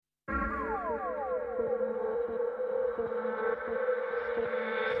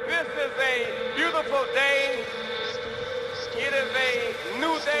beautiful day. It is a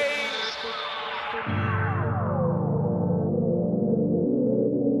new day.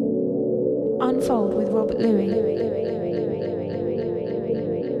 Unfold with Robert Louis.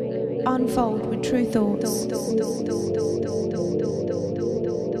 Unfold with True Thoughts.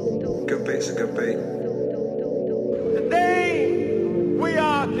 Good beats a good beat. Today we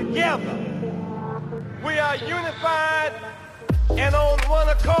are together. We are unified and on one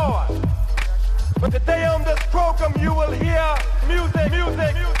accord. But today on this program you will hear music.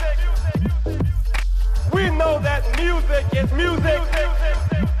 We know that music is music.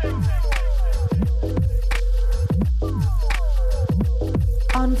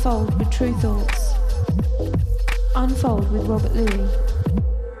 Unfold with True Thoughts. Unfold with Robert Louis.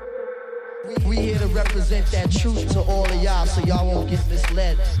 We here to represent that truth to all of y'all so y'all won't get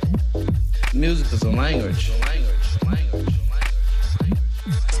misled. Music is a language.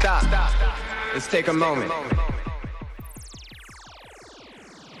 Stop. Let's take a moment.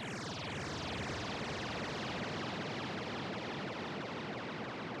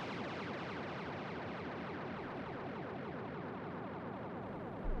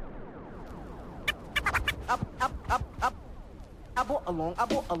 I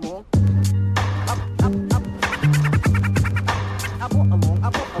brought along.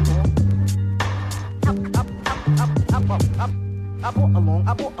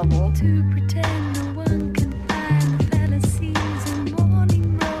 To pretend no one can find the fallacies and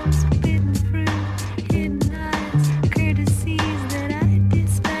morning rose forbidden fruit, hidden eyes, courtesies that I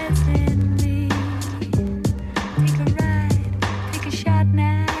despise in me. Take a ride, take a shot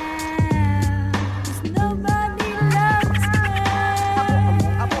now. 'Cause nobody loves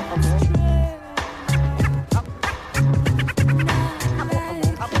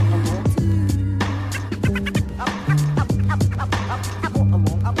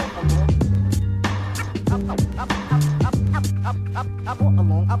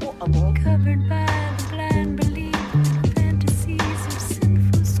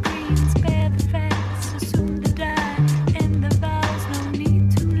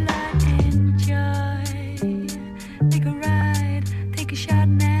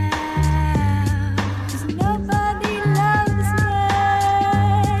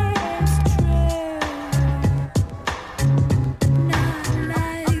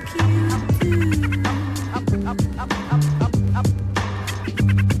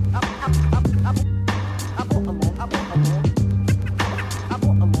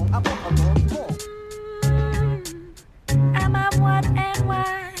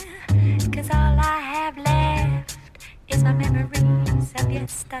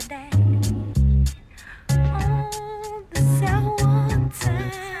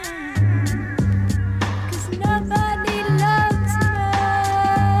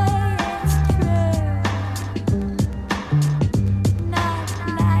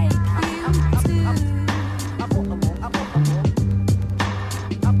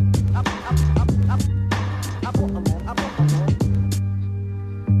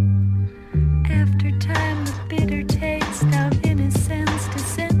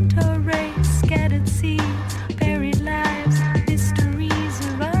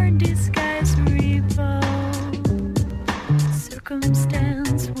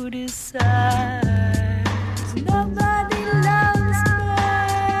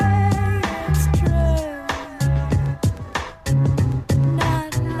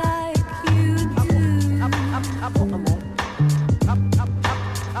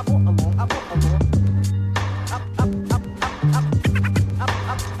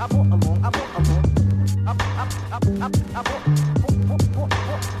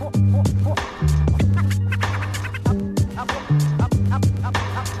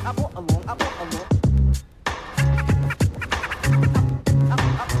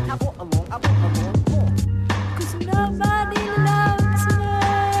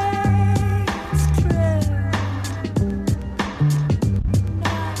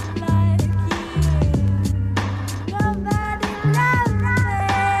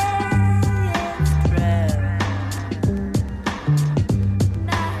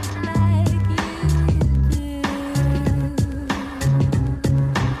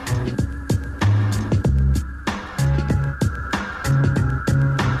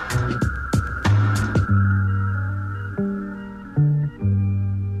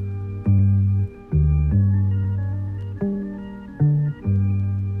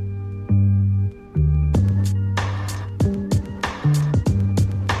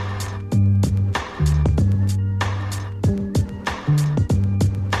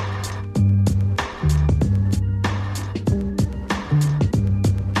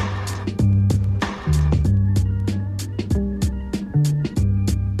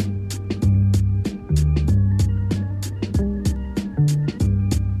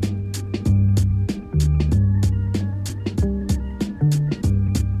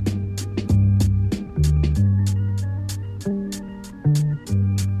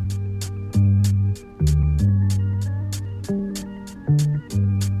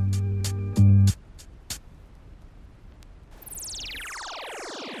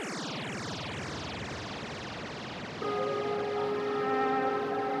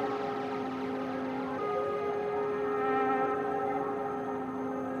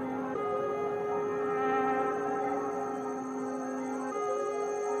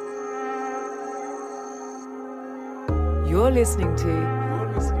You're listening to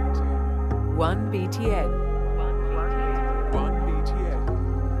 1BTN.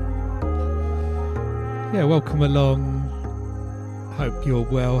 Yeah, welcome along. Hope you're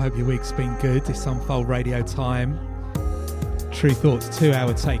well. Hope your week's been good. It's Unfold Radio time. True Thoughts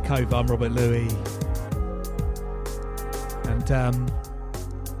 2-hour takeover. I'm Robert Louis. And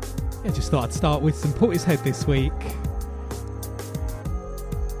just thought I'd start with some Portishead this week.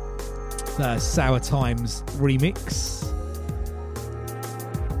 The Sour Times remix.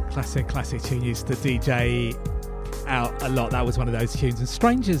 Classic tune, used to DJ out a lot. That was one of those tunes. And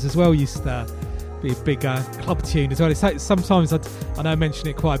Strangers as well used to be a bigger club tune as well. It's like sometimes I know I mention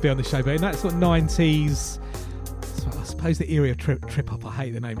it quite a bit on the show, but in that sort of 90s, I suppose the era of trip hop. I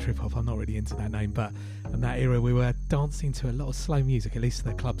hate the name trip hop. I'm not really into that name, but in that era we were dancing to a lot of slow music. At least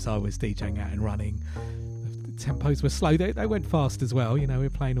the clubs I was DJing at and running, the tempos were slow. They went fast as well. You know, we were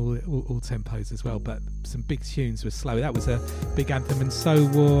playing all tempos as well, but some big tunes were slow. That was a big anthem, and so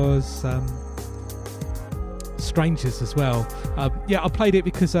was Strangers as well. I played it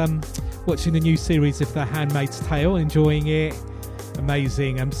because watching the new series of The Handmaid's Tale, enjoying it.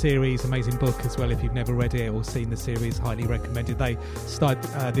 Amazing series, amazing book as well. If you've never read it or seen the series, highly recommended. They started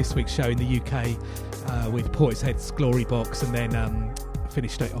this week's show in the UK with Portishead's Glory Box, and then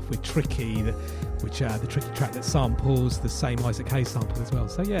finished it off with Tricky, the Tricky track that samples the same Isaac Hayes sample as well.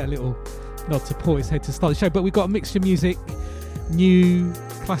 So yeah, a little nod to Portishead to start the show. But we've got a mixture of music, new,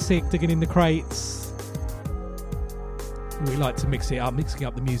 classic, digging in the crates. We like to mixing up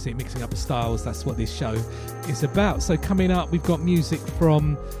the music, mixing up the styles. That's what this show is about. So coming up, we've got music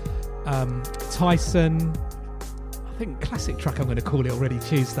from Tyson. I think classic track, I'm going to call it, Already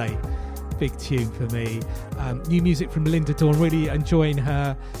Tuesday. Big tune for me. New music from Linda Dawn. Really enjoying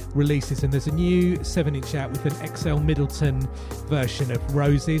her releases. And there's a new 7-inch out with an XL Middleton version of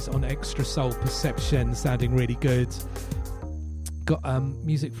Roses on Extra Soul Perception. Sounding really good. Got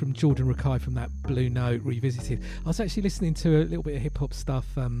music from Jordan Rakai from that Blue Note Revisited. I was actually listening to a little bit of hip hop stuff,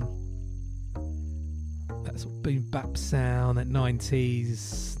 that sort of boom bap sound, that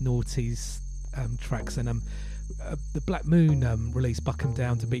 90s, noughties tracks, and the Black Moon released Buckham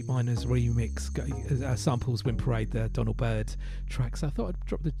Down to Beat Miners remix, samples Wind Parade, the Donald Byrd tracks. So I thought I'd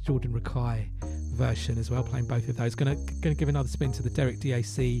drop the Jordan Rakai version as well, playing both of those. Gonna give another spin to the Derek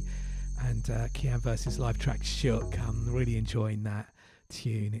DAC and Kian versus live track Shook. I'm really enjoying that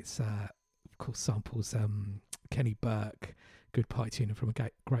tune. It's of course samples Kenny Burke, good party tune from a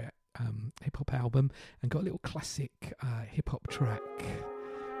great hip hop album, and got a little classic hip hop track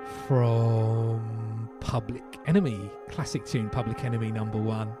from Public Enemy, classic tune Public Enemy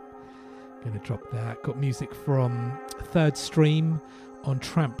 #1. Gonna drop that. Got music from Third Stream on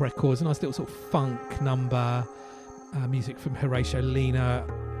Tramp Records, a nice little sort of funk number. Music from Horatio Lena,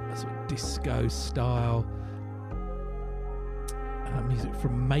 sort of disco style. Music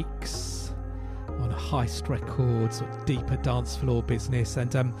from Makes on Heist Records, sort of deeper dance floor business.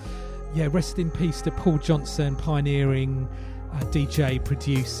 And rest in peace to Paul Johnson, pioneering DJ,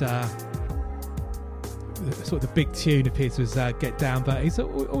 producer. Sort of the big tune of his was Get Down, but he's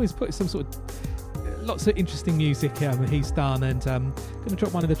always put some sort of lots of interesting music he's done. And going to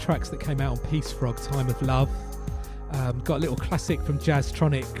drop one of the tracks that came out on Peace Frog, Time of Love. Got a little classic from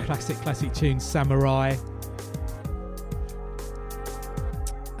Jazztronic, classic tune Samurai,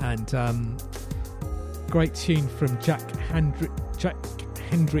 and great tune from Jack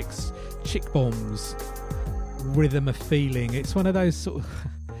Hendricks, Chick Bombs, Rhythm of Feeling. It's one of those sort of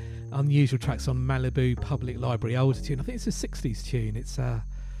unusual tracks on Malibu Public Library, older tune. I think it's a 60s tune. It's a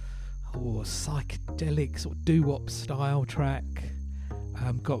psychedelic sort of doo-wop style track.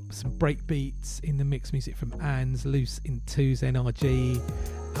 Got some breakbeats in the mix, music from Anne's, Loose in Twos, NRG,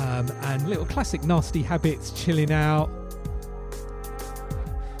 and little classic Nasty Habits, Chilling Out.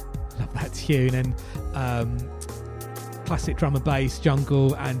 Love that tune. And classic drum and bass,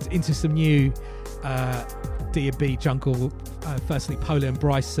 Jungle, and into some new D&B Jungle. Firstly, Pola and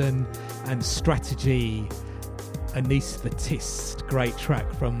Bryson, and Strategy, Anesthetist, great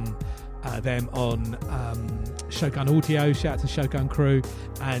track from them on Shogun Audio. Shout out to Shogun crew.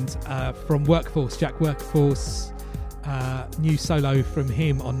 And from Workforce, Jack Workforce, new solo from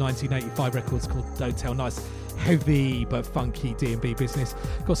him on 1985 records called Don't Tell. Nice heavy but funky D&B business.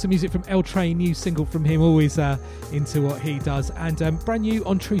 Got some music from L Train, new single from him, always into what he does. And brand new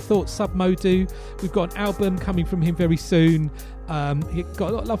on True Thoughts, Submodu. We've got an album coming from him very soon. He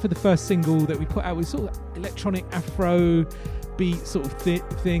got a lot of love for the first single that we put out with sort of electronic Afro beat sort of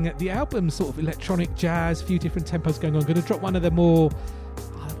thing. The album sort of electronic jazz, a few different tempos going on. Going to drop one of the more,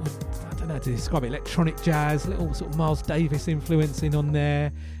 I don't know how to describe it, electronic jazz, little sort of Miles Davis influence in on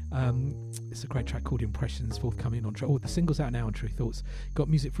there. It's a great track called Impressions, forthcoming on the single's out now on True Thoughts. Got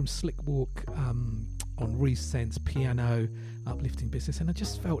music from Slick Walk on Resense, piano, uplifting business. And I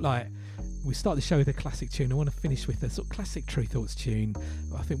just felt like we start the show with a classic tune. I want to finish with a sort of classic True Thoughts tune.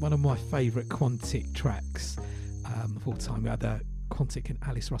 I think one of my favourite Quantic tracks of all time. We had Quantic and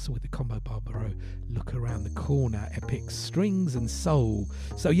Alice Russell with the Combo Barbaro, Look Around the Corner, epic strings and soul.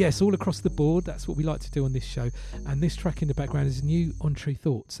 So yes, all across the board, that's what we like to do on this show. And this track in the background is new on True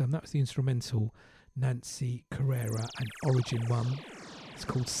Thoughts, and that was the instrumental Nancy Carrera and Origin one. It's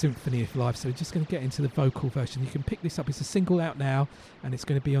called Symphony of Life. So we're just going to get into the vocal version. You can pick this up. It's a single out now, and it's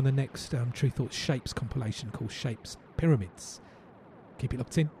going to be on the next True Thoughts Shapes compilation called Shapes Pyramids. Keep it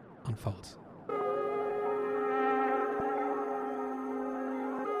locked in. Unfold.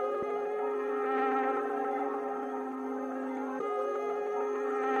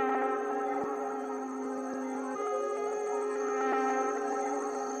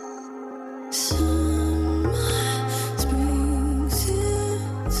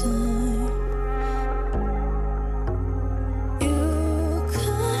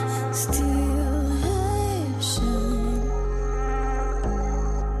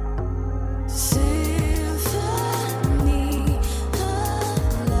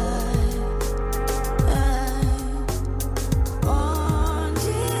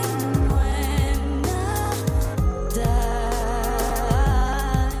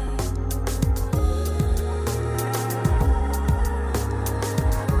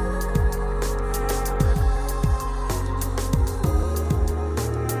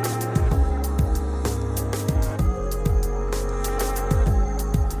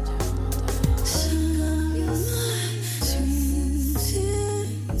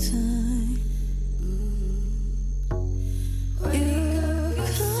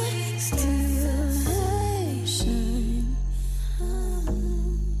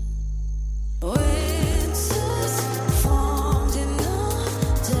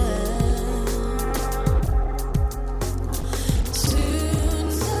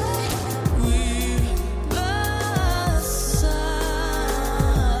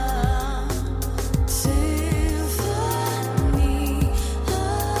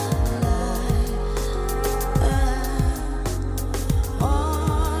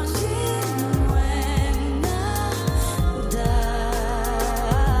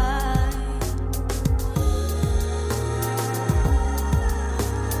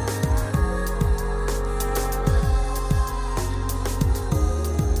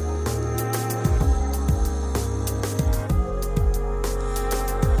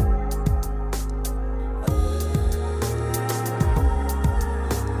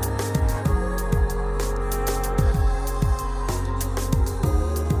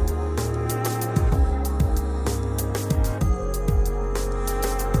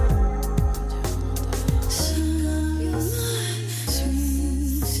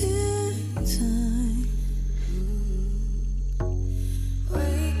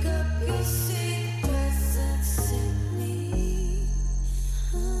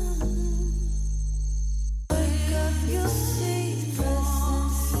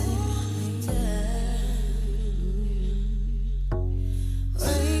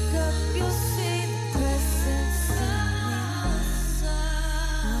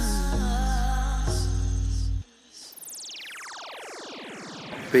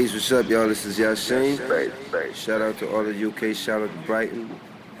 Peace, what's up, y'all? This is Yashane. Shout out to all the UK, shout out to Brighton.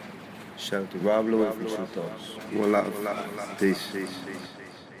 Shout out to Rob Lewis from True Thoughts. One love. Peace.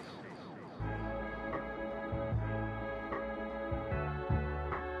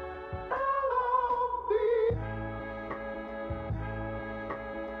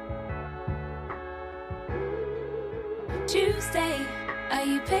 Tuesday, are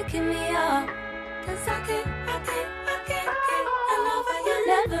you picking me up? 'Cause I can't enough of you.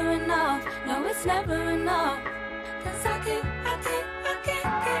 Never enough, no it's never enough. 'Cause I can't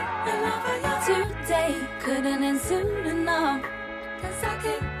enough of you. Today couldn't end soon enough. 'Cause I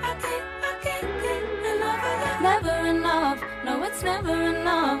can't enough of you. Never enough, no it's never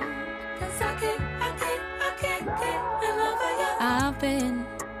enough. 'Cause I can't enough of you. I've been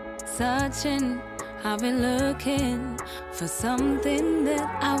searching, I've been looking for something that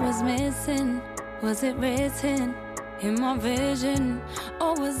I was missing. Was it written in my vision,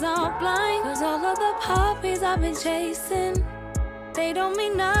 or was I blind? 'Cause all of the puppies I've been chasing, they don't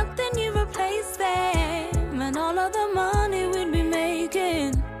mean nothing, you replace them. And all of the money we'd be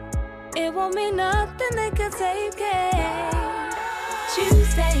making, it won't mean nothing, they could take it.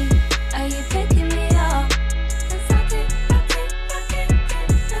 Tuesday, are you picking me up? 'Cause I can't enough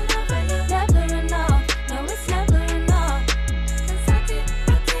of you. Never enough, no it's never enough. 'Cause I can't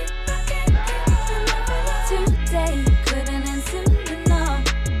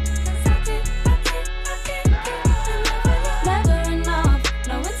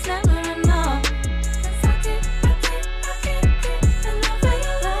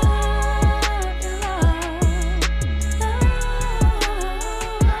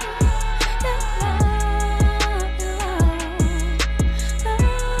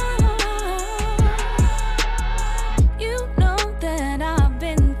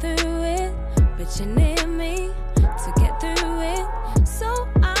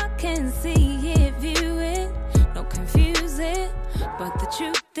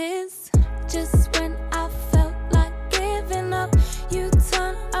truth is, just when I felt like giving up, you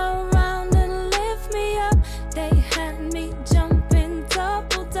turned around and lift me up. They had me jumping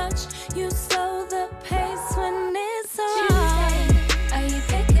double dutch. You slow the pace when it's around. Are you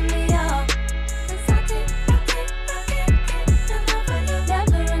picking me up? 'Cause I get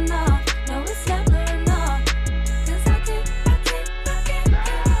never enough. No, it's never enough. 'Cause I get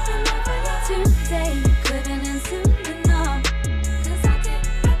today you couldn't and soon enough. 'Cause I get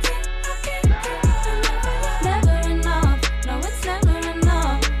never enough. No, it's never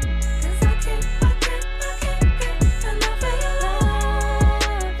enough. 'Cause I get enough of your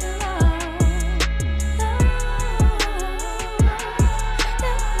love, your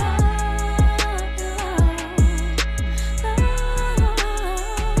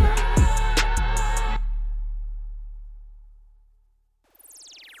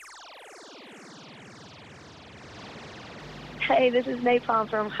Hey, this is Napalm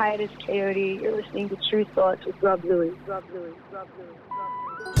from Hiatus Coyote. You're listening to True Thoughts with Rob Louie.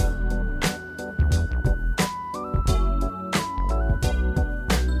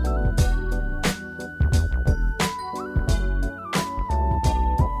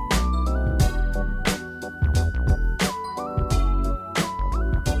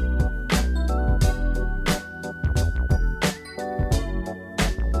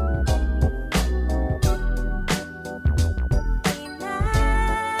 Imagine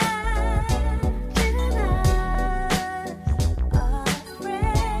us, our friends.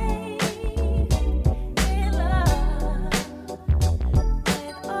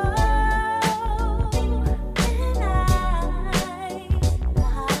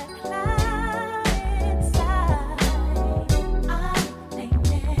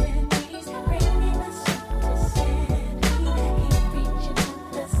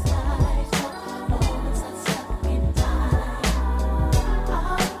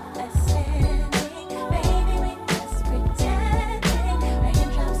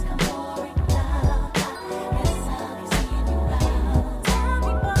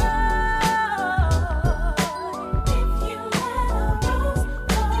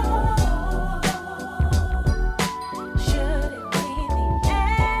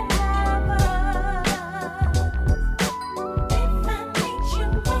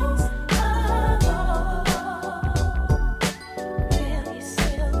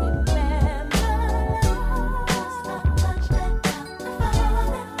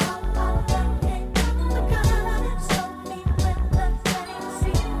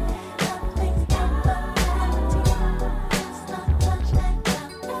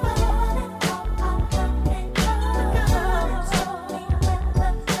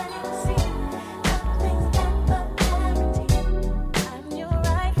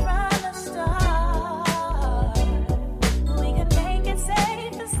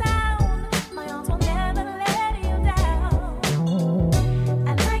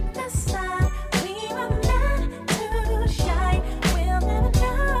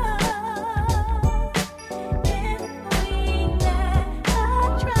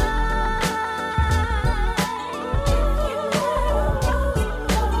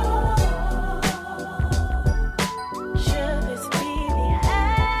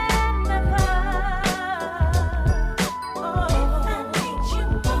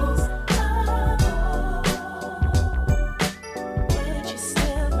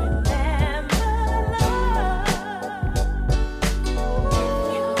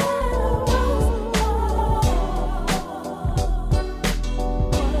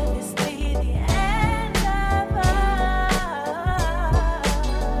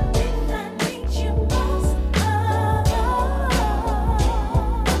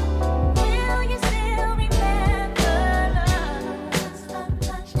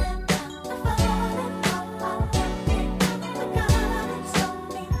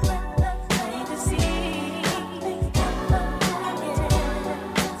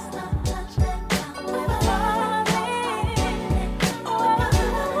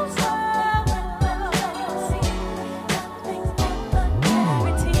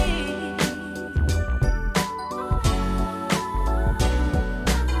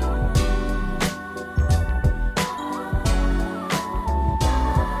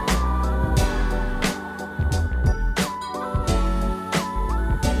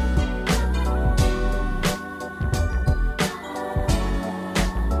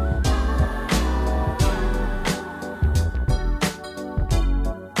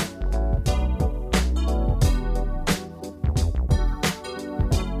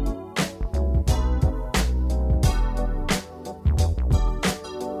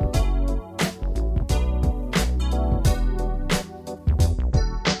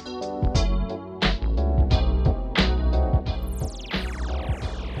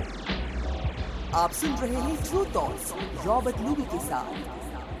 आप सुन रहे हैं true thoughts Robert Luby के साथ।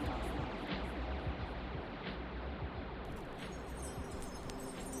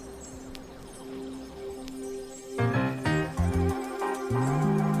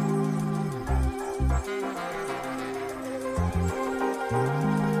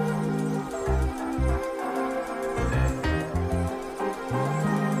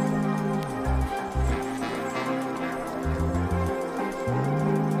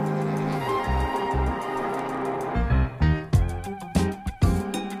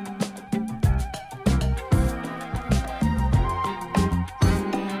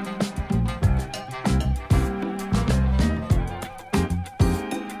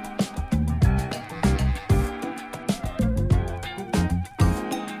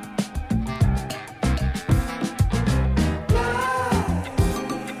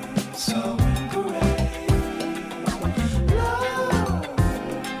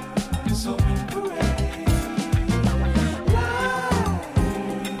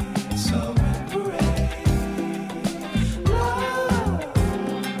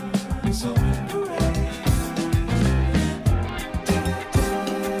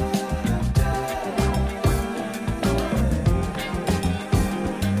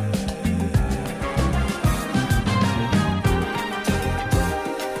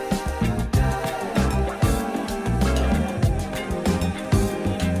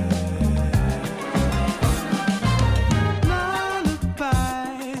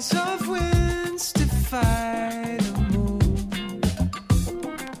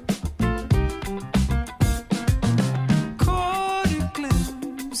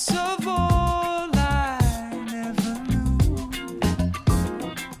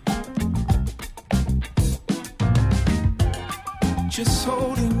 Just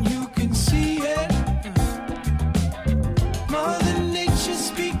holding, you can see it. Mother Nature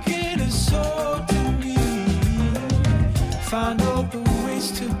speaking a soul to me. Find all the ways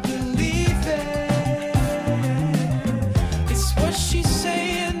to believe it. It's what she's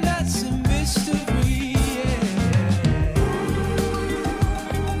saying, that's a mystery.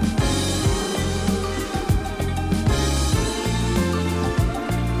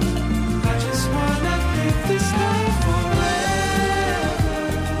 I just wanna live this life forever.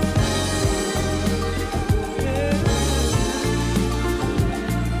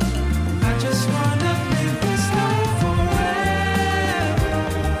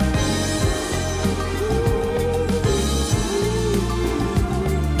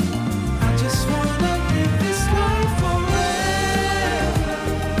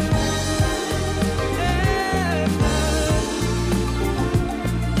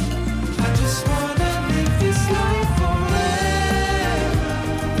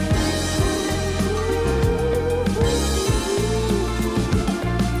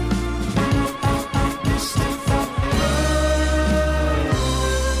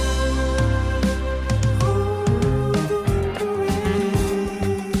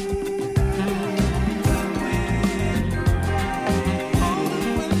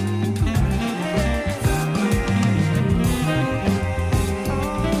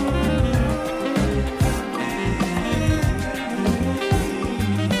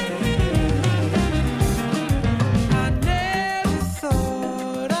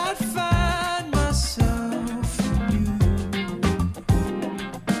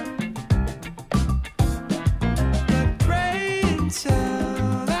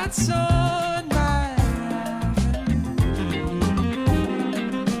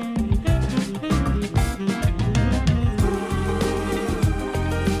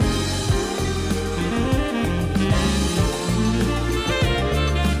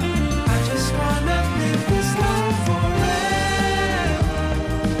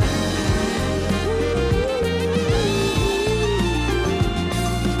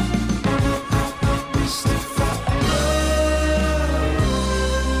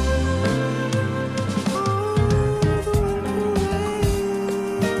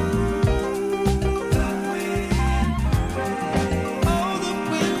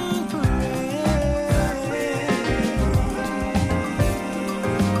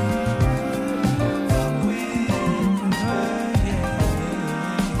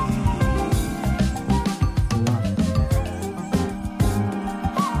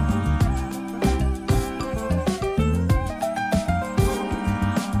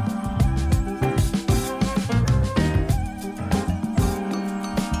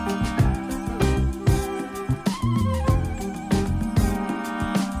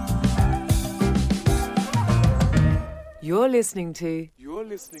 You're listening to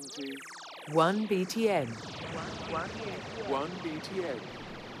 1BTN. 1BTN.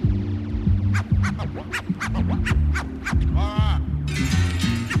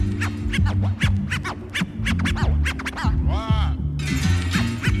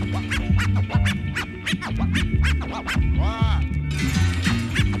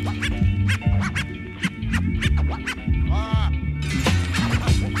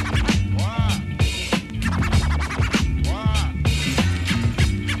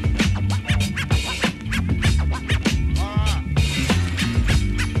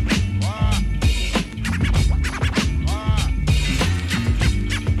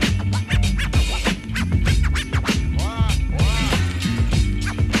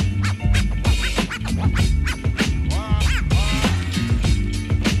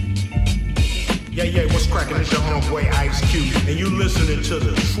 To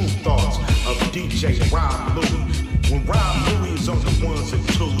the true thoughts of DJ Rob Louie. When Rob Louie is on the ones and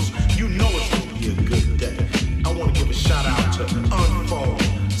twos, you know it's gonna be a good day. I wanna give a shout out to Unfold,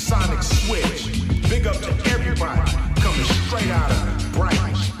 Sonic Switch. Big up to everybody coming straight out of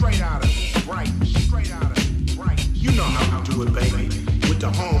Brighton, straight out of Brighton, straight out of Brighton. You know how we do it, baby. With the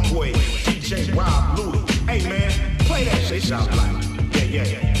homeboy DJ Rob Louie. Hey man, play that shit out loud. Yeah.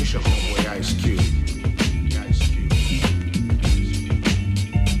 It's your homeboy Ice Cube.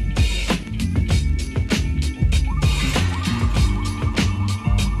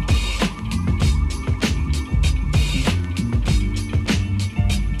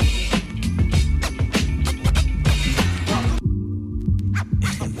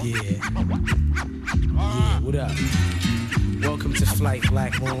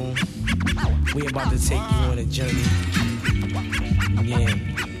 Black Moon, we about to take you on a journey. Yeah,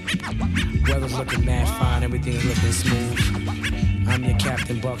 weather's looking mad fine, everything's looking smooth. I'm your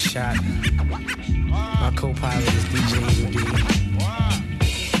Captain Buckshot. My co-pilot is DJ UD.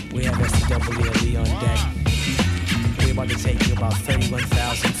 We have SWLE on deck. We're about to take you about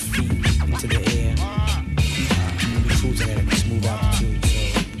 31,000 feet into the air. We'll be cruising at a smooth altitude, so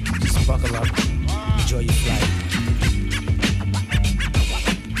just buckle up, enjoy your flight.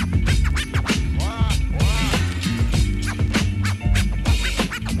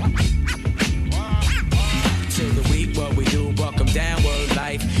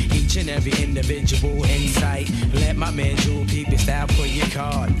 And every individual insight. Let my man Jewel peep your style for your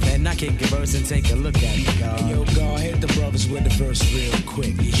card. Then I kick your verse and take a look at it, God. Hey, yo, God, hit the brothers with the verse real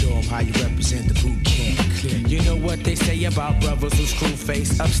quick. You show them how you represent the boot camp clique. You know what they say about brothers who screw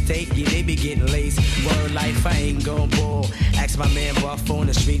face upstate? Yeah, they be getting laced. Word life, I ain't gon' bull. Ask my man Buff on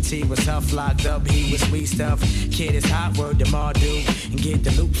the streets, he was tough, locked up, he was sweet stuff. Kid is hot, word to Mardu. And get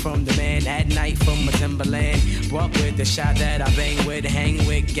the loot from the man at night from a Timberland. Walk with the shot that I bang with, hang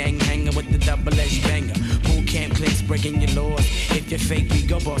with, gang hanging with the double-edged banger. Boot camp clicks breaking your laws. If you're fake, we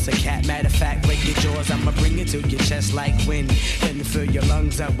go boss a cat. Matter of fact, break your jaws. I'ma bring it to your chest like wind. Then fill your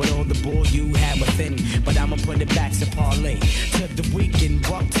lungs up with all the bull you have within. But I'ma put it back to parlay. To the weekend,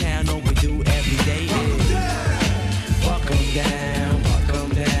 Bucktown, all we do every day is walk 'em down, walk 'em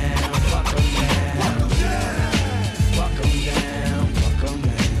down, walk 'em down, walk 'em down, walk 'em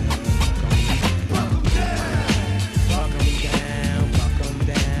down.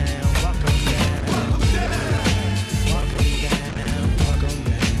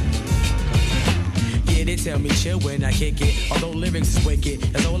 They tell me chill when I kick it. Although lyrics is wicked,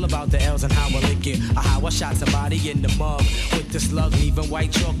 it's all about the L's and how I lick it. Or how I shot somebody in the mug with the slug, leaving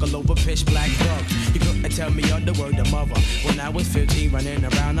white chalk all over pitch black rug. You couldn't tell me the word of mother. When I was 15, running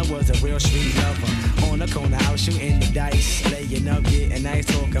around, I was a real street lover. On the corner, I was shooting the dice, laying up, getting nice,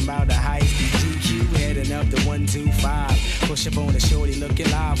 talking about the heist. GQ heading up the 125. Push up on the shorty,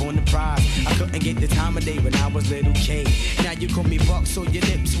 looking live on the prize. I couldn't get the time of day when I was little K. Now you call me Buck, so your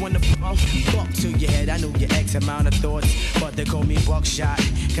lips wanna buck to your head. I knew your X amount of thoughts, but they call me Buckshot,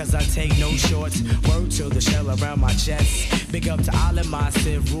 cause I take no shorts. Word to the shell around my chest. Big up to all of my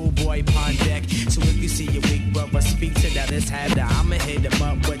Civ, Rule Boy, Pond Deck. So if you see your weak brother, speak to that, let's have that. I'ma hit him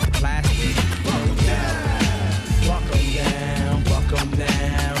up with the plastic. Walk 'em down, walk 'em down, walk 'em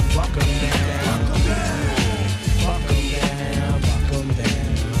down, walk 'em down, walk 'em down, walk 'em down,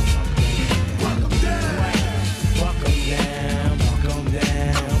 walk 'em down, walk 'em down, walk 'em down, walk 'em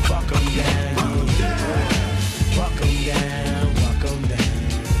down, walk 'em down. Walk 'em down, walk 'em down.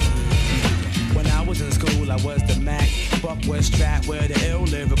 When I was in school, I was the Mac. Buck was strapped with the ill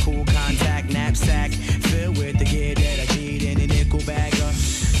lyrical contact knapsack, filled with the gear that I G'd in a nickel bagger.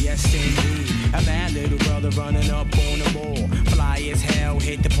 Yes, indeed, a bad little brother running up on the wall. Fly as hell,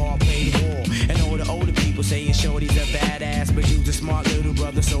 hit the park, play the wall. And all the older people saying shorty's a badass, but you's a smart little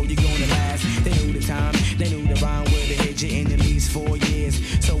brother, so you're gonna last. They knew the time, they knew the rhyme where to hit you in at least 4 years.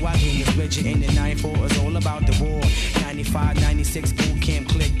 So I came to split you in the 9-4. It's all about the war. 95, 96 boot camp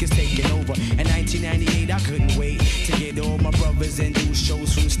click is taking over. In 1998, I couldn't wait to get all my brothers and do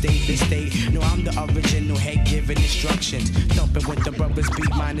shows from state to state. No, I'm the original head giving instructions. Thumping with the brothers,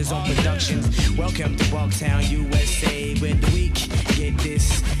 beat miners on productions. Welcome to Bucktown, USA, where the week get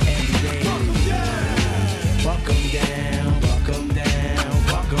this every day. Welcome down, welcome down, welcome down,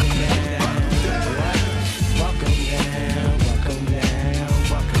 welcome down. Welcome down, welcome down,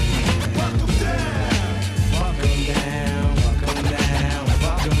 welcome down, welcome down, welcome down, welcome down,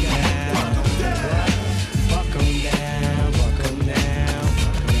 welcome down, welcome down, welcome down, welcome down.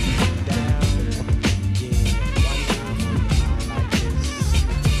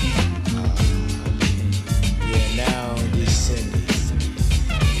 Yeah, now descending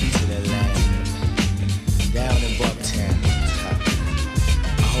into the land down in Bucktown.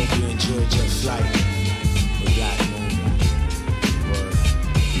 I hope you enjoyed your flight.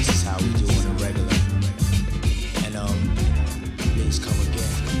 This is how we do on a regular. And please come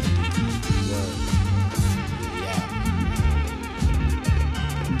again. Word. Yeah.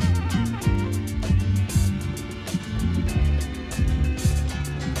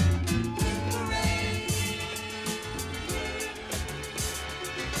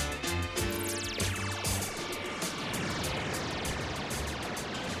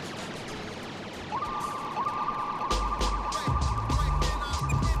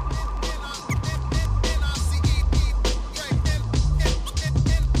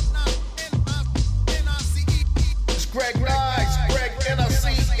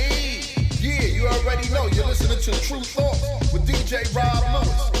 To True Thoughts with DJ Rob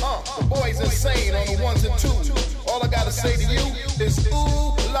Lewis. The boy's insane on the ones and twos. All I gotta say to you is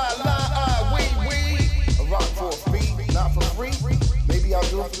ooh, la, la, ah, wee, wee. I rock for a fee, not for free. Maybe I'll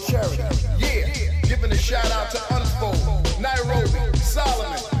do it for charity. Yeah, giving a shout out to Unfold, Nairobi,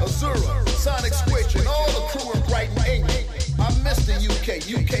 Solomon, Azura, Sonic Switch, and all the crew in Brighton, England. I miss the UK.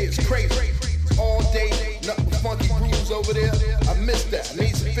 UK is crazy. All day, nothing but funky grooves over there. I miss that. I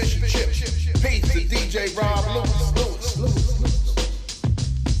need some fish and chips. Peace to DJ Rob Lewis.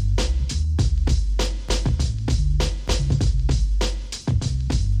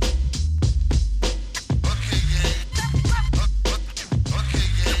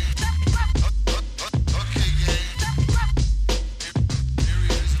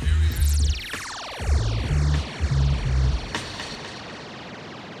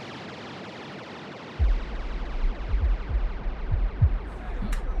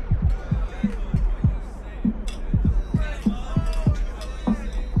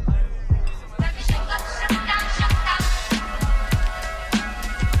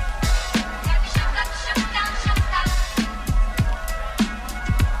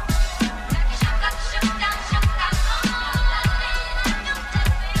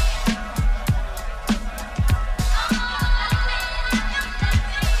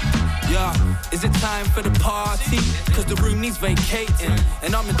 For the party, cause the room needs vacating,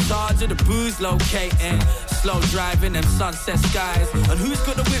 and I'm in charge of the booze locating. Slow driving them sunset skies, and who's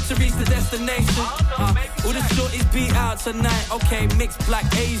got the whip to reach the destination? All the shorties beat out tonight. Okay, mixed black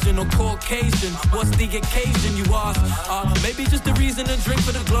Asian or Caucasian. What's the occasion, you ask? Maybe just a reason to drink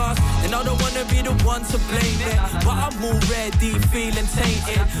for the glass, and I don't wanna be the one to blame it, but I'm already feeling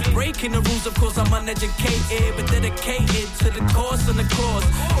tainted. Breaking the rules, of course I'm uneducated, but dedicated to the cause and the cause.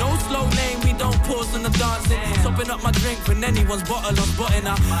 No slow lane, we don't pause on the dancing. Topping up my drink when anyone's bottle I'm spotting.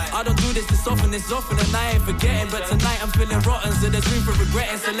 I don't do this often, it's often, and I ain't forgetting. But tonight I'm feeling rotten, so there's room for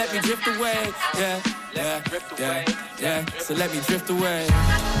regretting. So let me drift away, yeah. So let me drift away.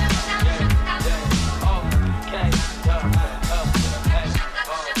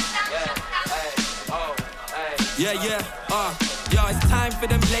 Yeah, it's time for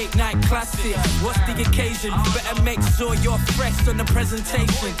them late night classics. What's the occasion? Better make sure you're fresh on the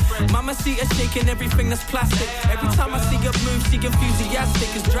presentation. Mama see her shaking everything that's plastic. Every time I see her move, she enthusiastic,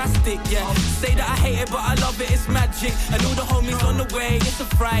 it's drastic, yeah. Say that I hate it, but I love it, it's magic. And all the homies on the way, it's a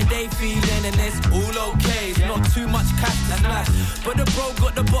Friday feeling, and it's all okay. It's not too much cash to smash, but the bro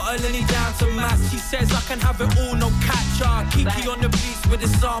got the bottle and he down to mass. He says I can have it all, no catch. Kiki on the beats with a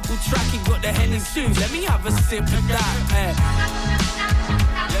sample track. He got the Henny too. Let me have a sip of that.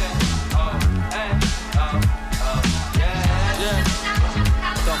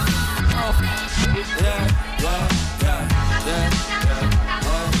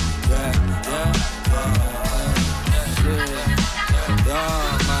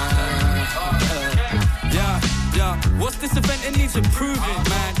 What's this event? It needs improving,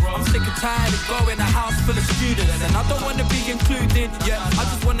 man. I'm sick and tired of going a house full of students, and I don't wanna be included. Yeah, I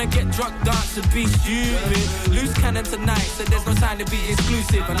just wanna get drunk, dance, and be stupid. Loose cannon tonight, so there's no time to be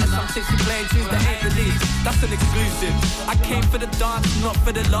exclusive. Unless I'm tipsy playing tunes that ain't released, that's an exclusive. I came for the dance, not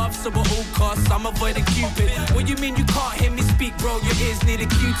for the love, so at all costs I'm avoiding Cupid. What you mean you can't hear me speak, bro? Your ears need a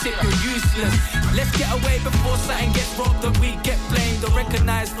Q-tip, you're useless. Let's get away before something gets robbed and we get blamed or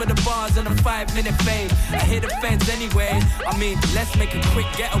recognized for the bars and a 5-minute fade. I hit the fence anyway. I mean, let's make a quick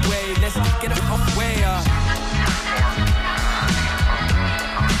getaway. Let's get it off way.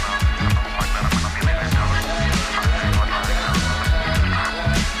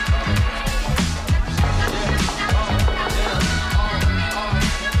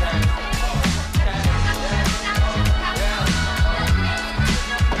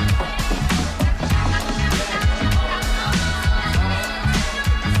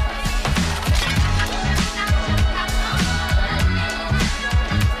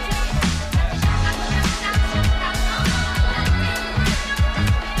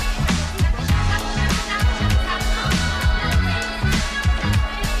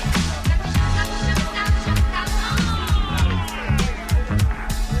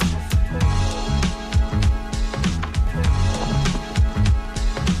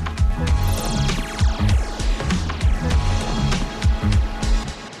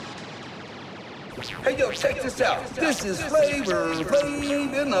 This is Flavor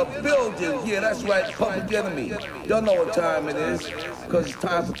Flav in the building. Yeah, that's right, Public Enemy. Y'all know what time it is, because it's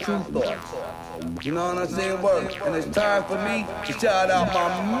time for True Thoughts. You know what I'm saying? Word. And it's time for me to shout out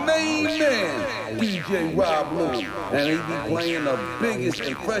my main man, DJ Rob Louie. And he be playing the biggest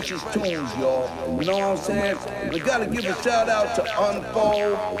and freshest tunes, y'all. You know what I'm saying? We gotta give a shout out to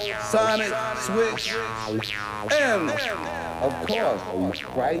Unfold, Sonic, Switch, and, of course,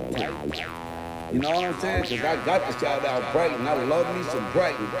 Brighton. You know what I'm saying? Because I got to shout out Brighton. I love me some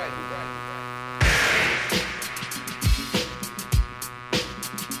Brighton.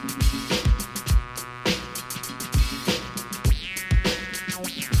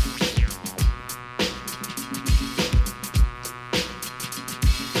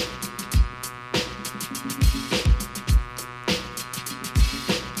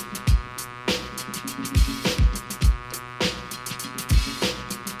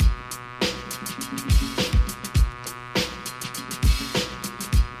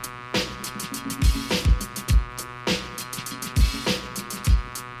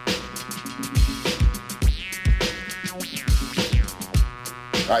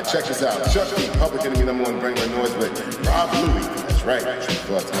 All right, check this out. Chuck D, Public Enemy #1, bring my noise with Rob Louie. That's right.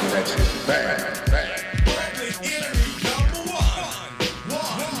 True Thoughts, tell me that shit. Bang, bang.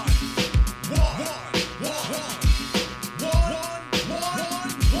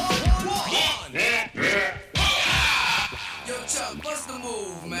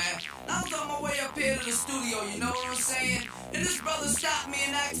 You know what I'm saying? And this brother stopped me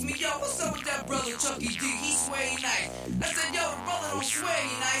and asked me, yo, what's up with that brother Chucky D? He sway nice. I said, yo, the brother don't sway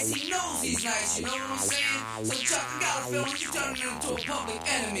nice. He knows he's nice, you know what I'm saying? So Chuck, I got a feeling you turning him into a public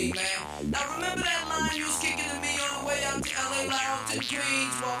enemy, man. Now remember that line you was kicking to me on the way out to LA Lounge and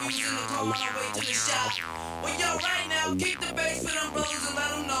Queens while we was in the car on our way to the shop? Well, yo, right now, kick the bass for them brothers and let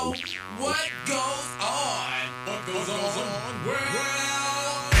them know what goes on. What goes on?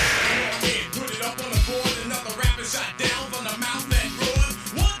 Well, put it up on the board, another rapper shot down from the mouth that roared.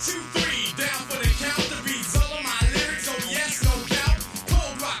 1, 2, 3, down for the count. The result of my lyrics, oh yes, no doubt.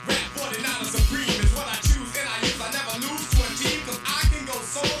 Cold rock rap, 49er supreme is what I choose and I use. I never lose to a team, cause I can go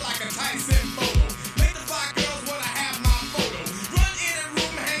solo like a Tyson photo. Make the fly girls wanna have my photo. Run in a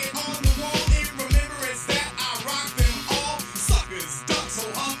room, hanging on the wall in remembrance that I rock them all. Suckers, ducks, so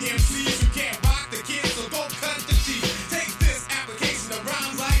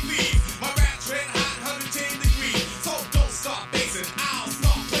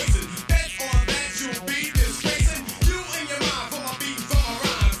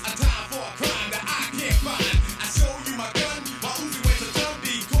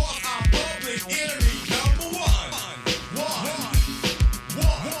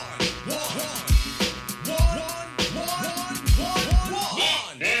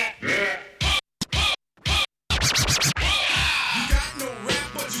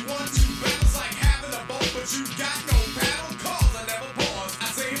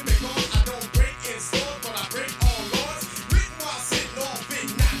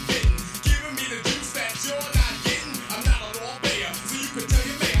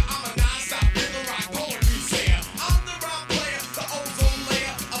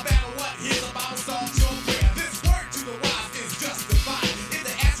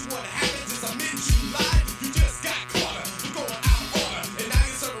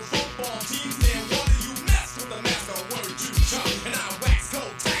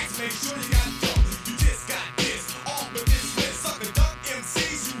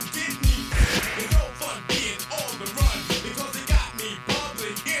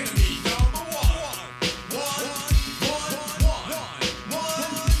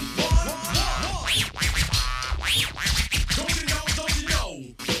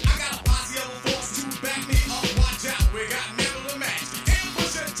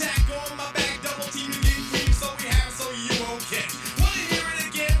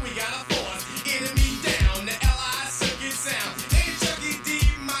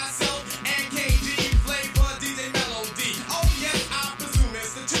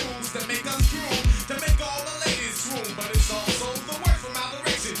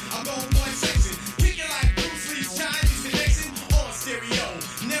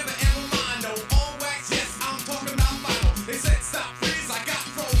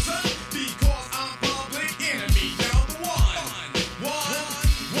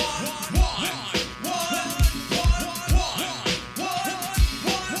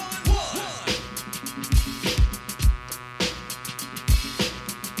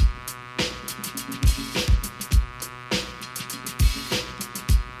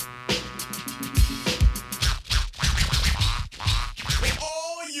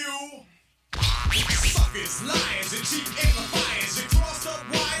bogus, liars, and cheap amplifiers. You crossed up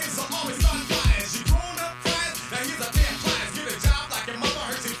wires are always on fires. You grown up cries, now here's a pair of pliers. Get a job like your mother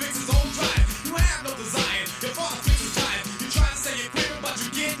hurts and fixes old drive. You have no desire, your father fixes ties. You try to say you're queer, but you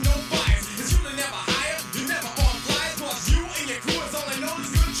get no fires. It's you that never hire, you never on flyers. Cause you and your crew is only known as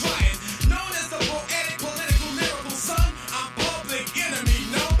good trying. Known as the poetic, political, lyrical son, I'm public enemy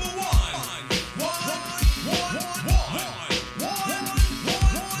number one.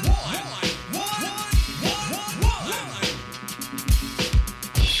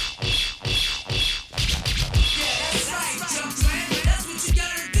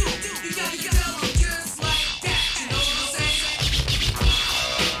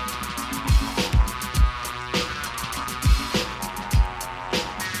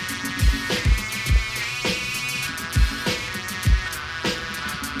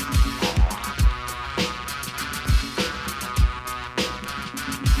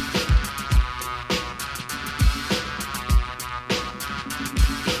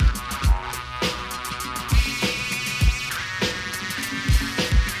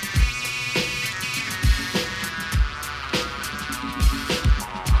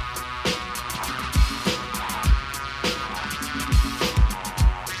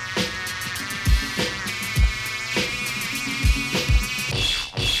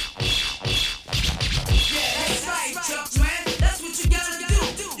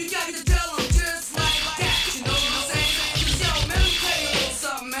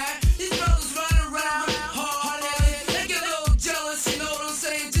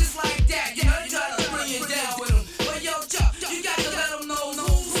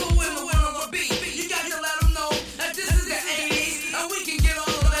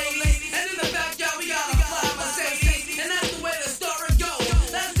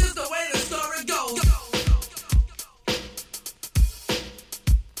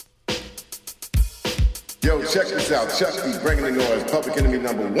 Yo, check this out. Chuck B bringing the noise. Public Enemy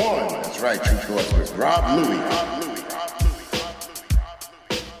number one. That's right, True Thoughts with Rob Louie.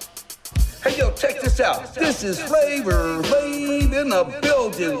 Hey, yo, check this out. This is Flavor Flav in the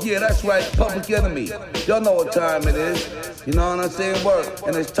building. Yeah, that's right, Public Enemy. Y'all know what time it is. You know what I'm saying? Word.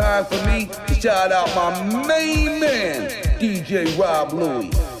 And it's time for me to shout out my main man, DJ Rob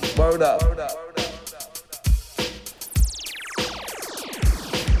Louie. Word up.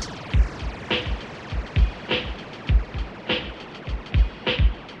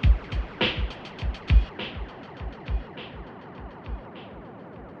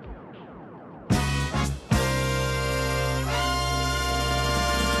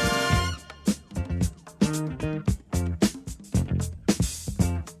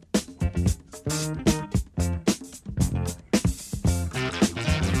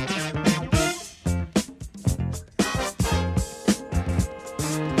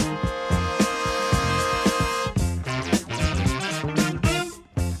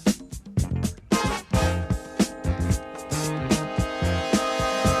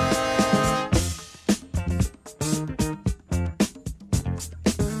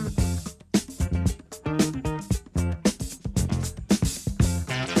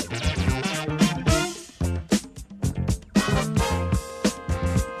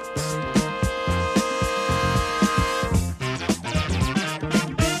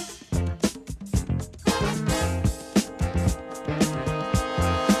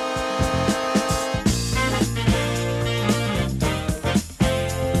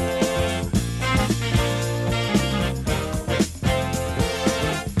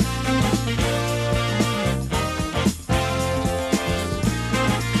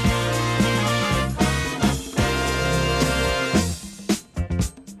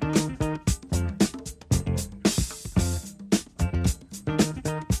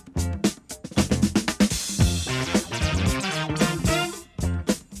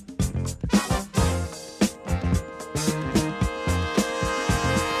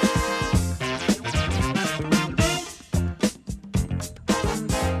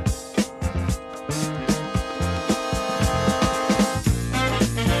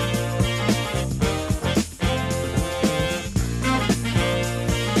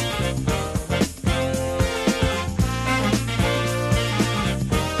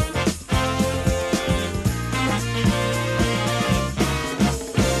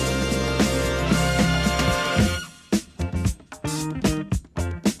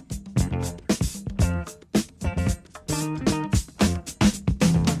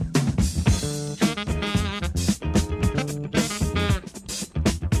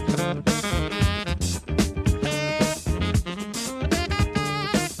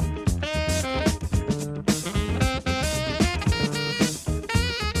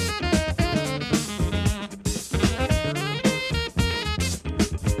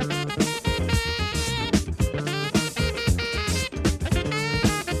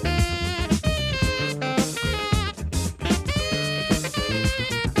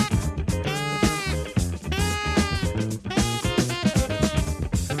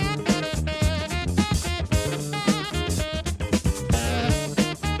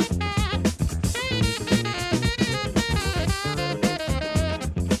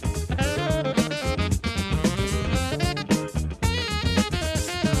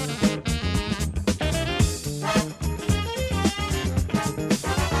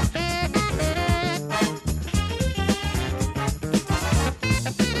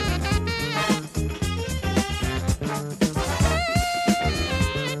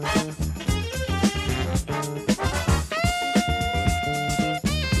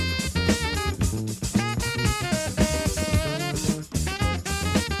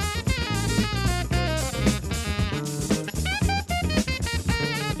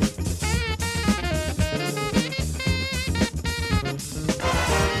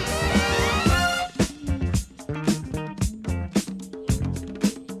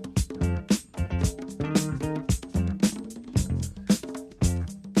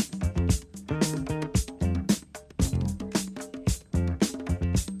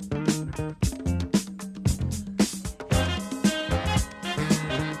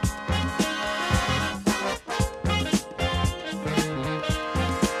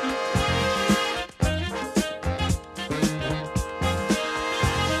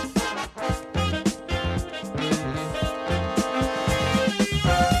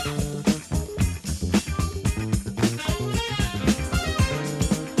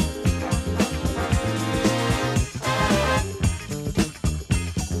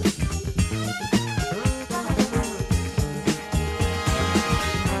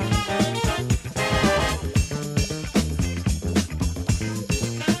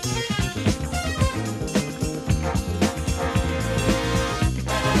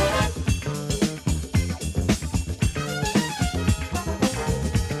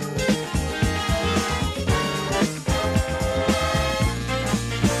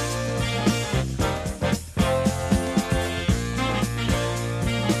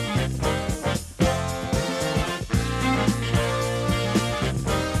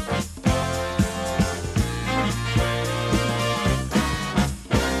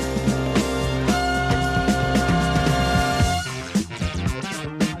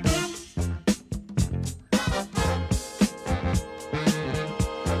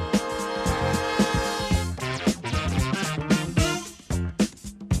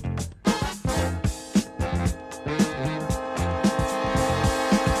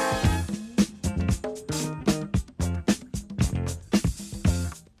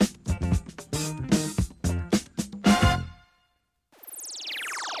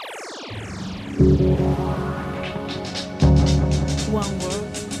 One world,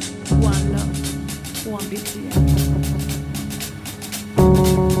 one love, one big deal.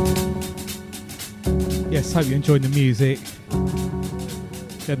 Yes, hope you enjoyed the music.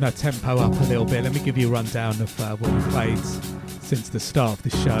 Getting that tempo up a little bit. Let me give you a rundown of what we played since the start of the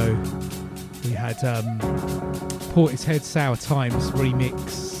show. We had Portishead Sour Times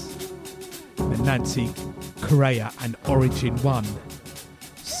remix, then Nancy Correa and Origin 1.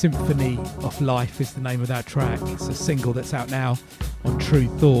 Symphony of Life is the name of that track. It's a single that's out now on True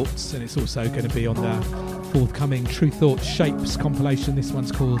Thoughts, and it's also going to be on the forthcoming True Thoughts Shapes compilation. This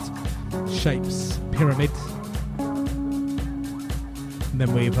one's called Shapes Pyramid. And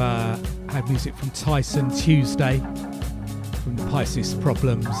then we've had music from Tyson Tuesday from the Pisces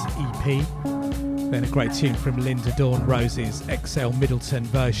Problems EP. Then a great tune from Linda Dawn Rose's XL Middleton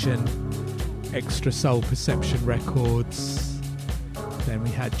version, Extra Soul Perception Records. Then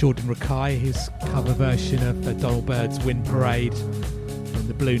we had Jordan Rakai, his cover version of Donald Byrd's Wind Parade from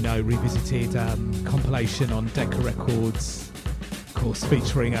the Blue Note Revisited compilation on Decca Records. Of course,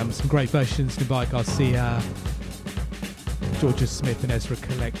 featuring some great versions, Nabai Garcia, Georgia Smith and Ezra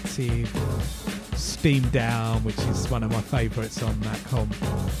Collective, Steam Down, which is one of my favourites on that comp.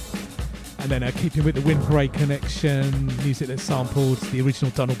 And then keeping with the Wind Parade connection, music that sampled the original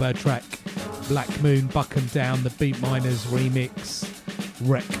Donald Byrd track, Black Moon, Buck 'em Down, the Beat Miners remix,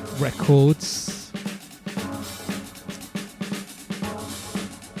 Rec Records.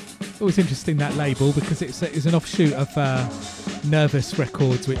 Always interesting, that label, because it's an offshoot of Nervous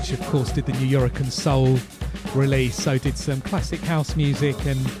Records, which of course did the New York and Soul release, so did some classic house music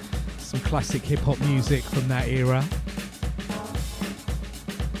and some classic hip-hop music from that era.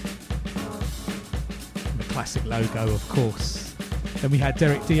 And the classic logo, of course. Then we had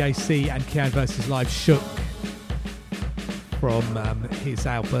Derek DAC and Kian vs Live Shook from his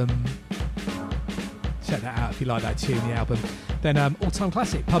album. Check that out if you like that tune, the album. Then all-time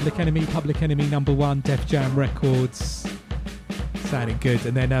classic, Public Enemy #1, Def Jam Records. Sounding good.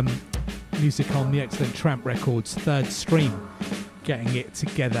 And then music on the excellent Tramp Records, Third Stream, Getting It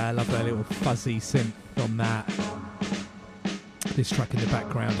Together. I love that little fuzzy synth on that. This track in the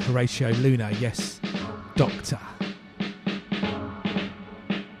background, Horatio Luna, Yes, Doctor.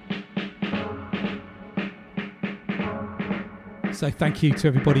 So thank you to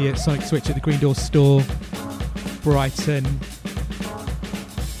everybody at Sonic Switch at the Green Door Store, Brighton.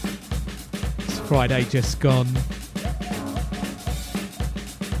 It's Friday just gone.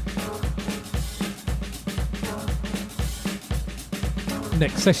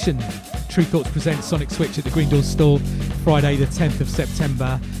 Next session, True Thoughts presents Sonic Switch at the Green Door Store, Friday the 10th of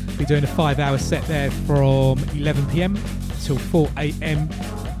September. We're doing a 5-hour set there from 11 p.m. till 4 a.m.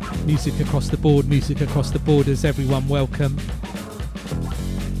 Music across the board, music across the borders, everyone welcome.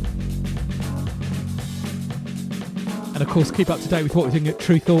 And of course, keep up to date with what we're doing at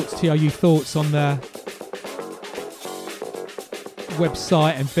True Thoughts, TRU Thoughts, on the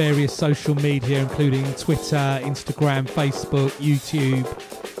website and various social media, including Twitter, Instagram, Facebook, YouTube,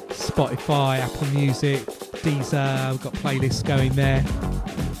 Spotify, Apple Music, Deezer. We've got playlists going there.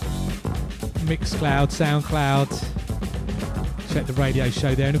 Mixcloud, SoundCloud. Check the radio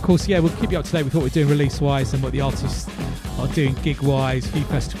show there. And of course, we'll keep you up to date with what we're doing release-wise and what the artists are doing gig-wise, few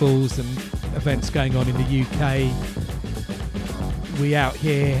festivals and events going on in the UK. We Out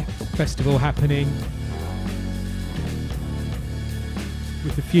Here festival happening,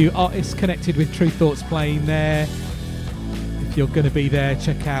 with a few artists connected with True Thoughts playing there. If you're going to be there,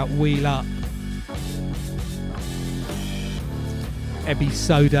 check out Wheel Up, Ebby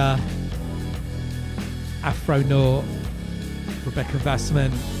Soda, Afronaut, Rebecca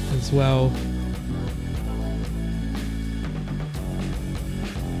Vassman as well.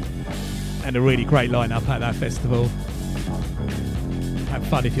 And a really great lineup at that festival. Have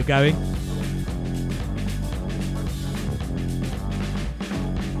fun if you're going.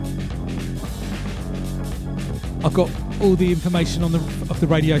 I've got all the information on of the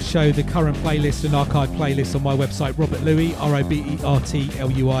radio show, the current playlist and archive playlist on my website, Robert Louis,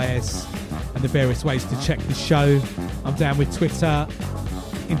 RobertLuis, and the various ways to check the show. I'm down with Twitter,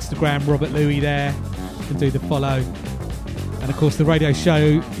 Instagram, Robert Louis there. You can do the follow. And of course, the radio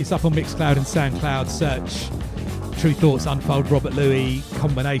show is up on Mixcloud and SoundCloud. Search True Thoughts Unfold Robert Louis,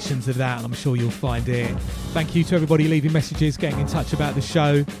 combinations of that, and I'm sure you'll find it. Thank you to everybody leaving messages, getting in touch about the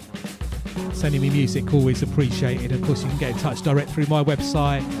show. Sending me music, always appreciated. Of course, you can get in touch direct through my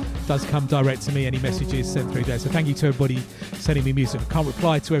website. It does come direct to me, any messages sent through there. So thank you to everybody sending me music. I can't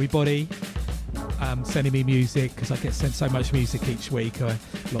reply to everybody sending me music because I get sent so much music each week,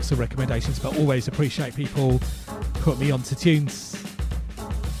 lots of recommendations, but always appreciate people put me onto tunes.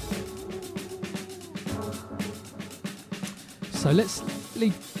 So let's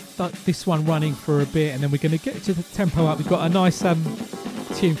leave this one running for a bit, and then we're going to get to the tempo up. We've got a nice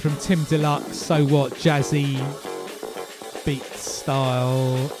tune from Tim Deluxe, So What, jazzy beat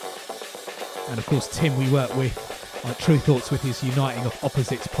style, and of course Tim we work with on True Thoughts with his Uniting of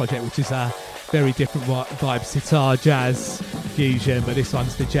Opposites project, which is a very different vibe, sitar, jazz fusion, but this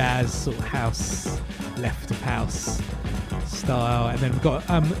one's the jazz sort of house, left of house style. And then we've got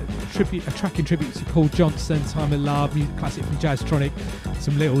a track in tribute to Paul Johnson, Time of Love, music classic from Jazztronic,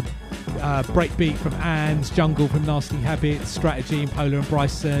 some little breakbeat from Anne's, Jungle from Nasty Habits, Strategy and Polar and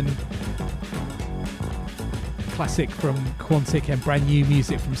Bryson, classic from Quantic, and brand new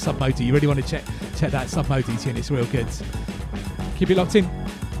music from Submodi. You really want to check that Submodi tune, it's real good. Keep it locked in.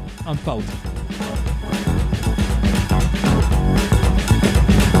 Unfold.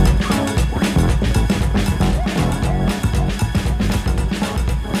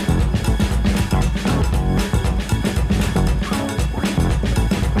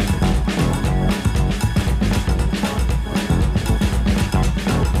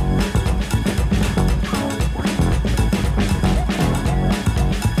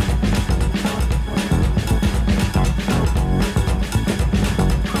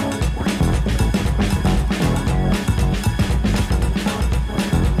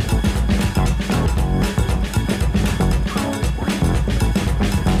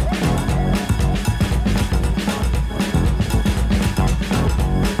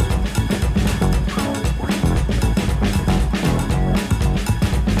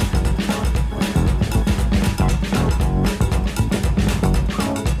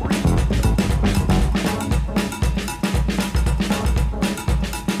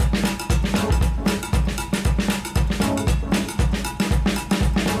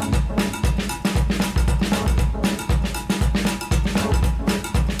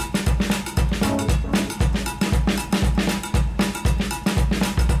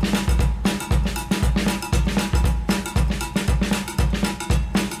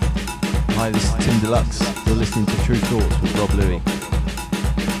 Hi, this is Tim Deluxe. You're listening to True Thoughts with Rob Louie.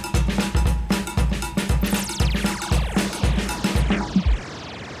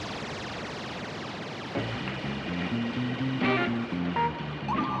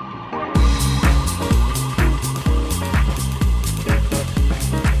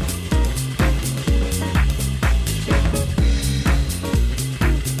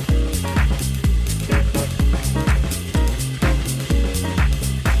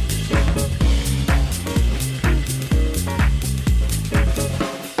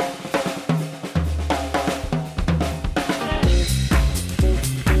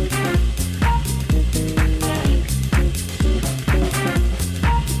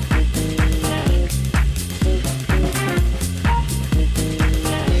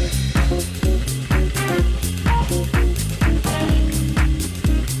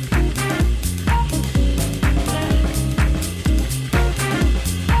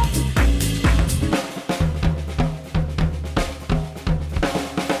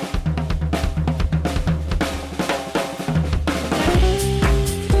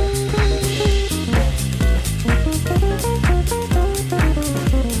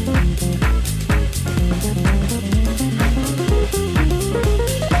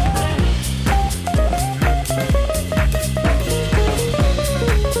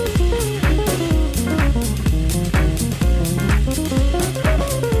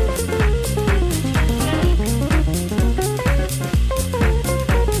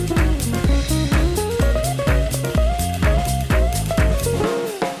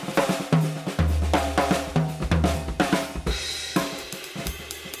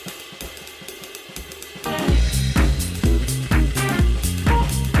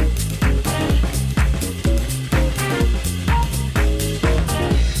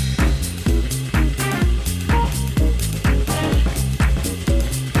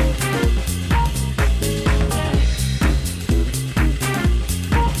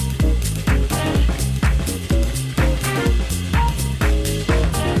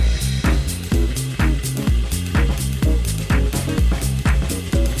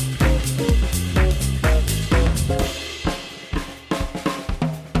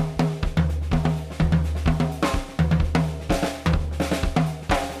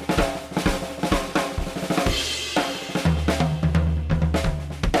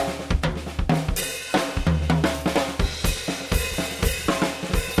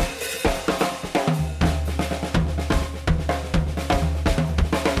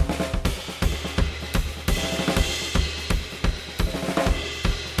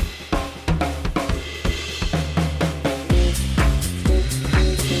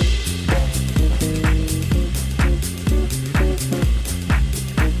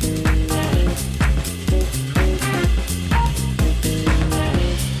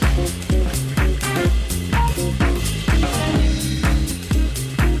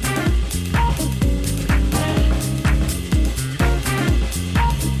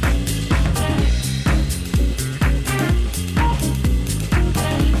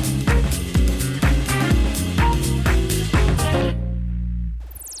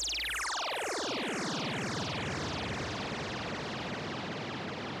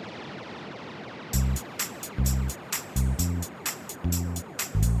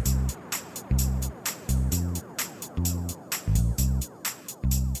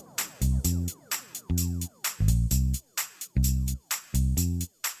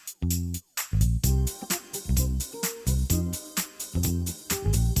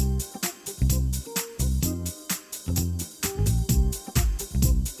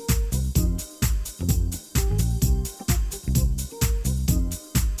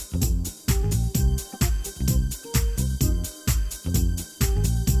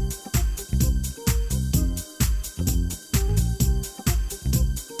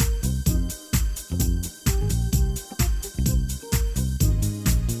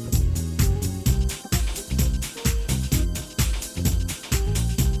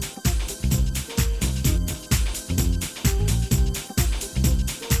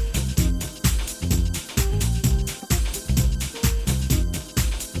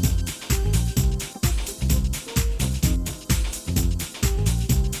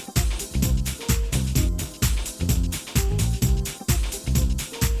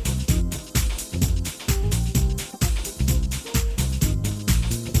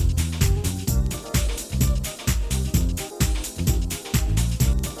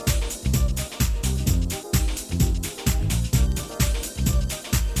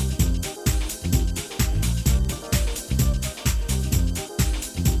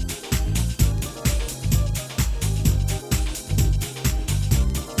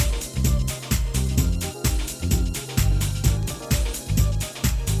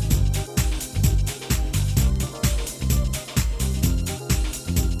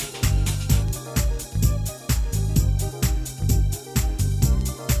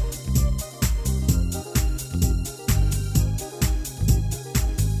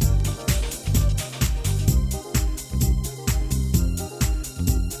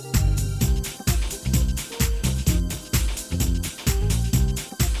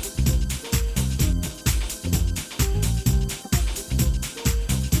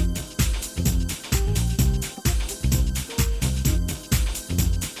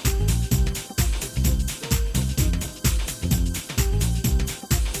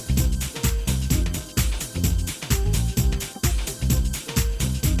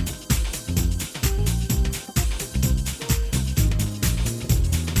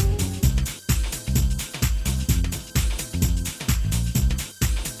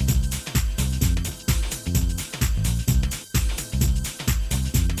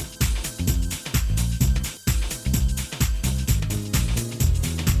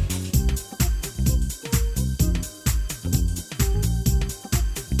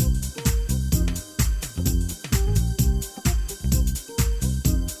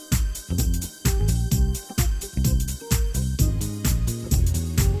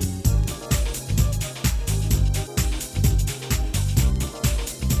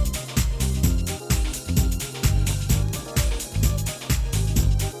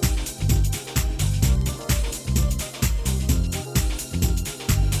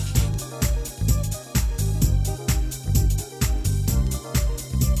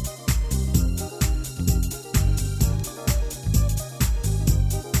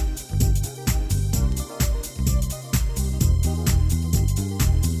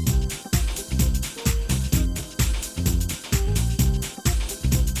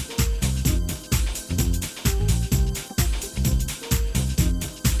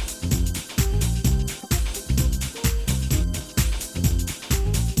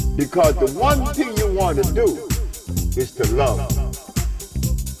 Because the one thing you want to do is to love.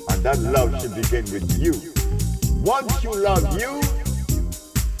 And that love should begin with you. Once you love you,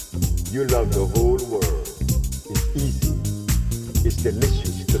 you love the whole world. It's easy. It's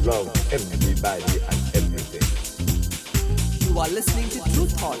delicious to love everybody and everything. You are listening to True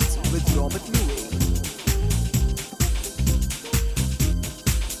Thoughts with Robert Louis.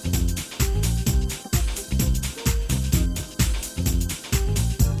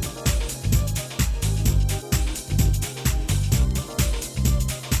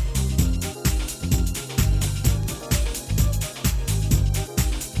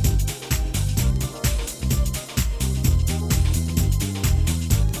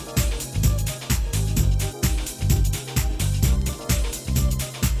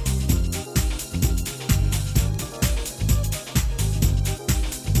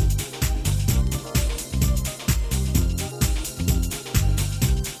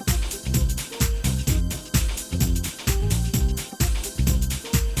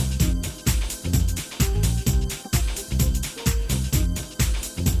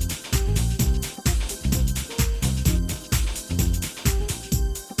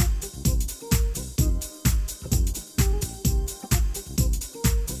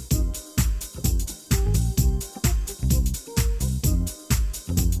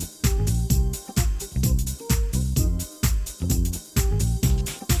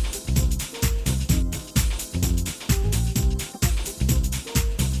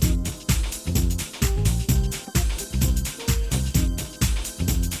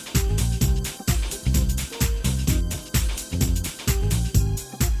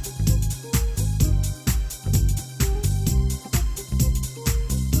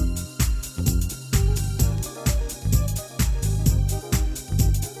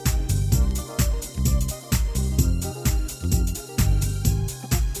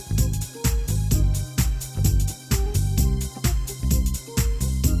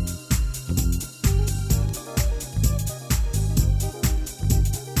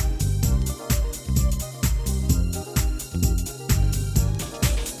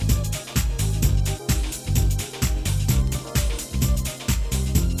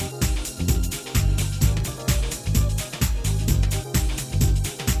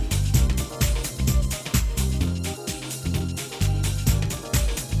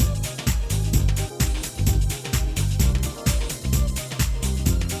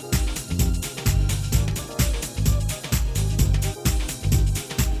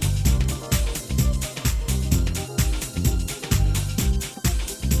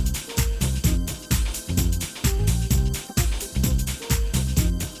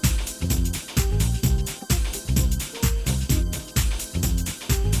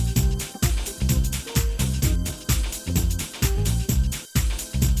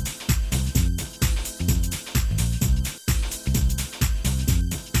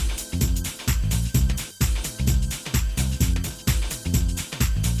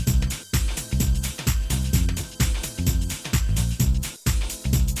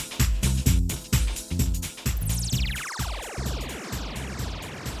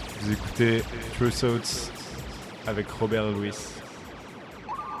 Vous écoutez True Thoughts avec Robert Louis.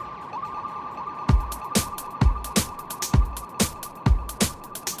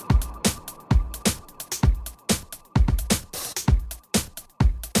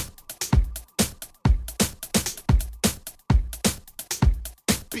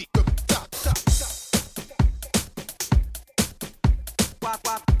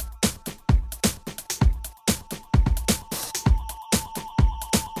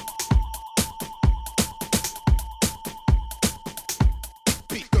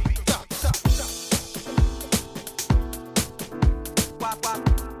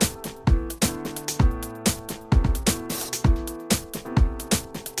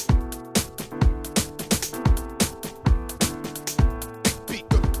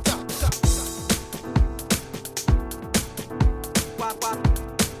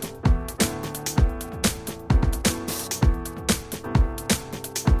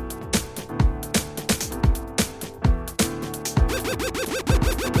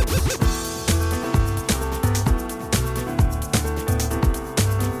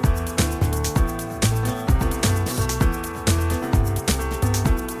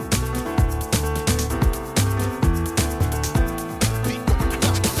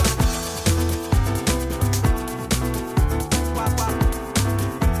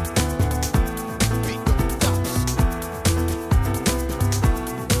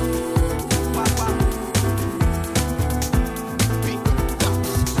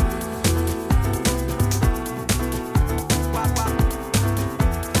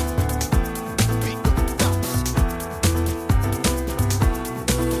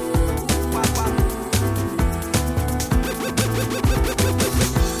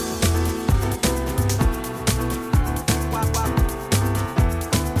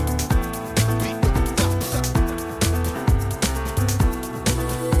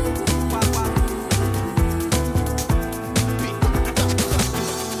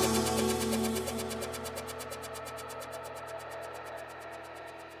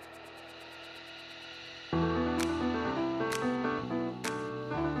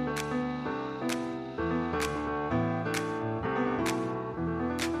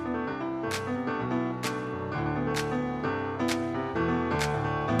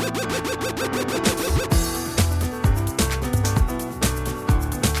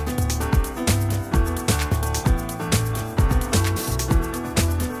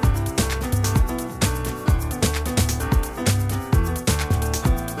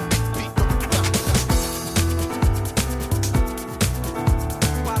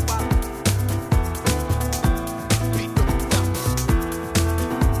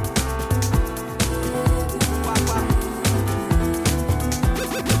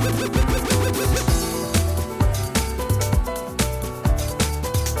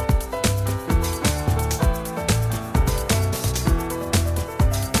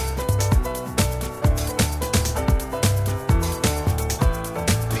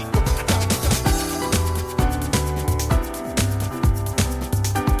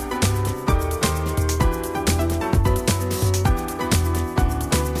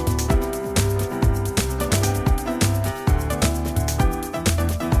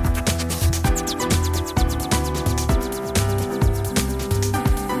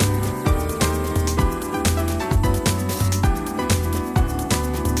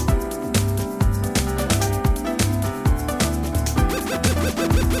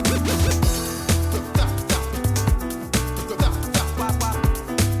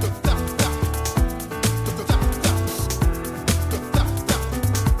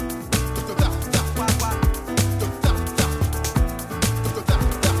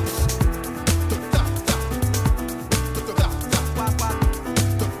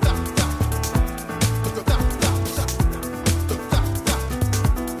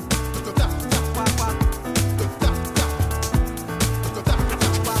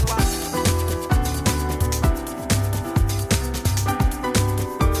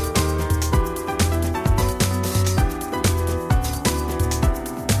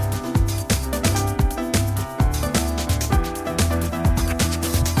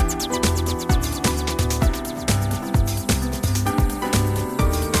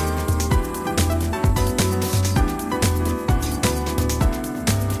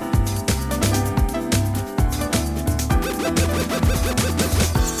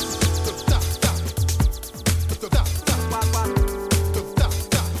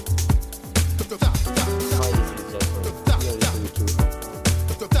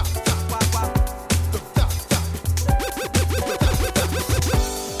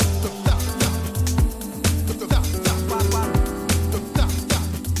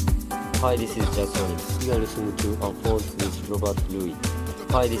 Hi, this is Jackson. You are listening to Unfold with Robert Louis.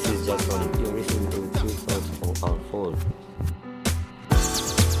 Hi, this is Jackson. You are listening to True Thoughts on Unfold.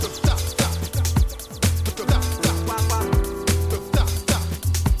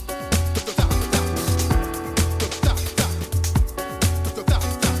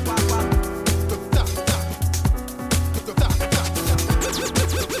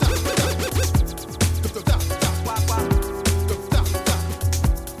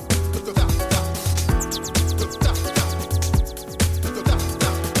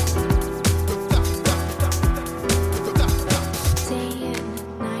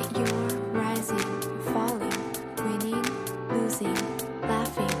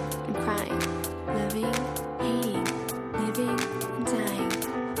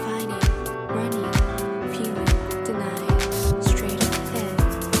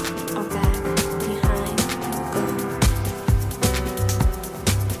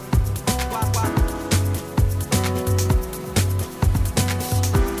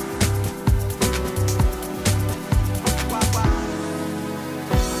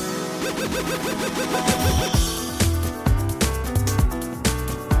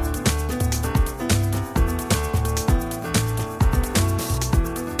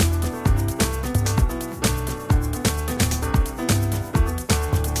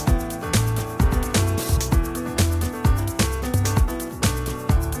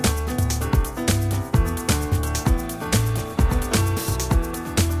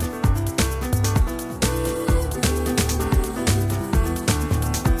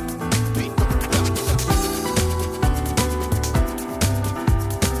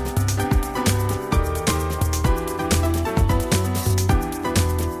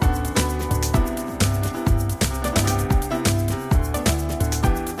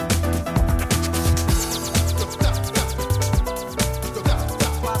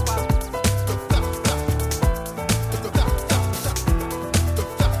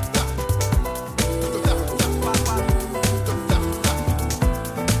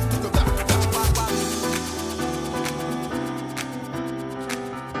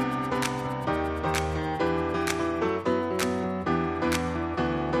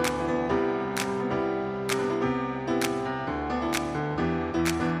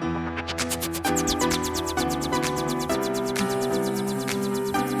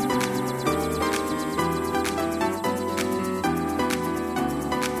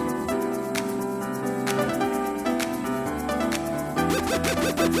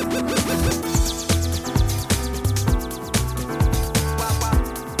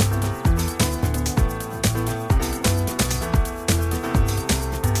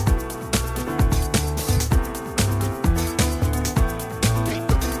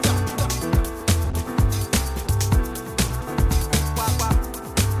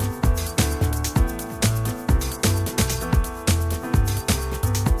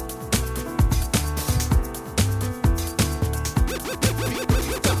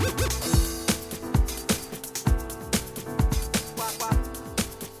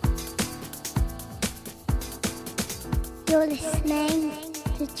 You're listening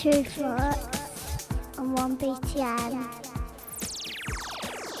to True Thoughts on 1BTN.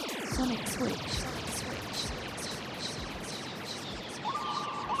 Sonic Switch.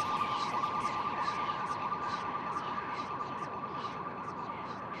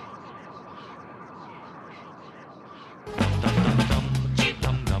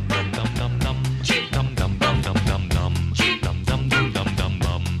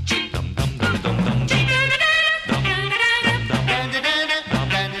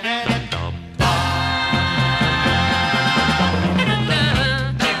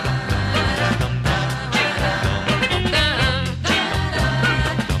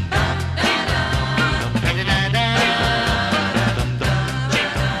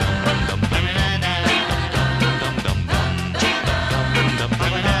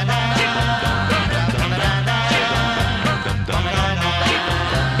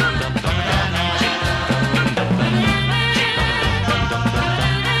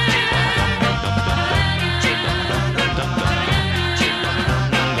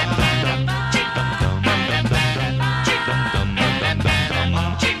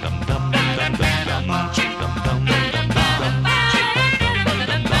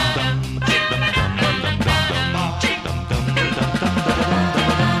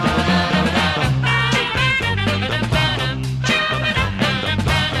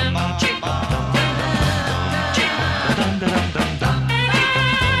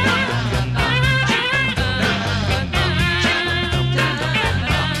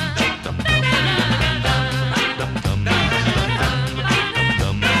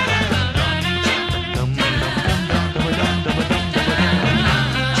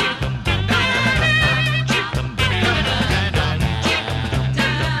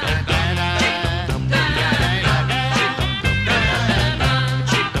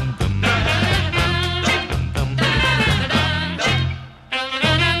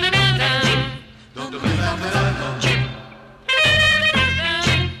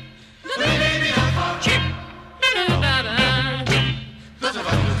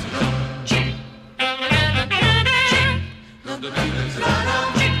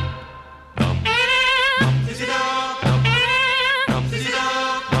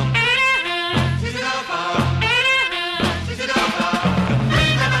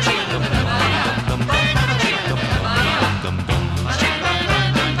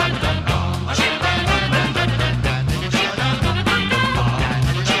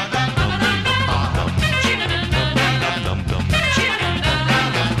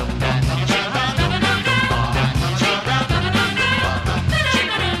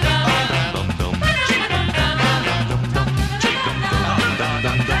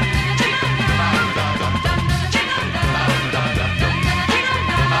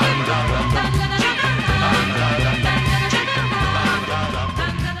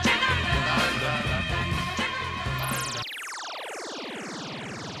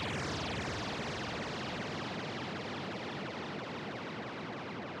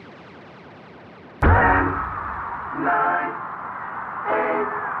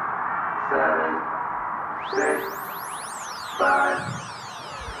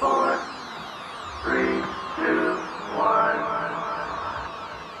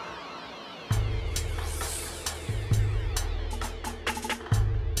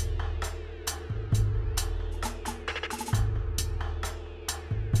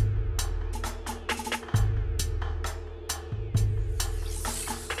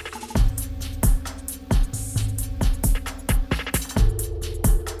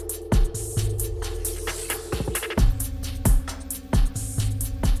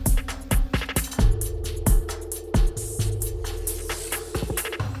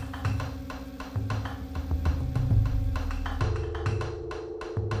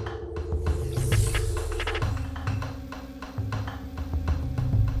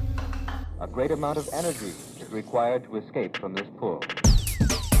 A great amount of energy is required to escape from this pull.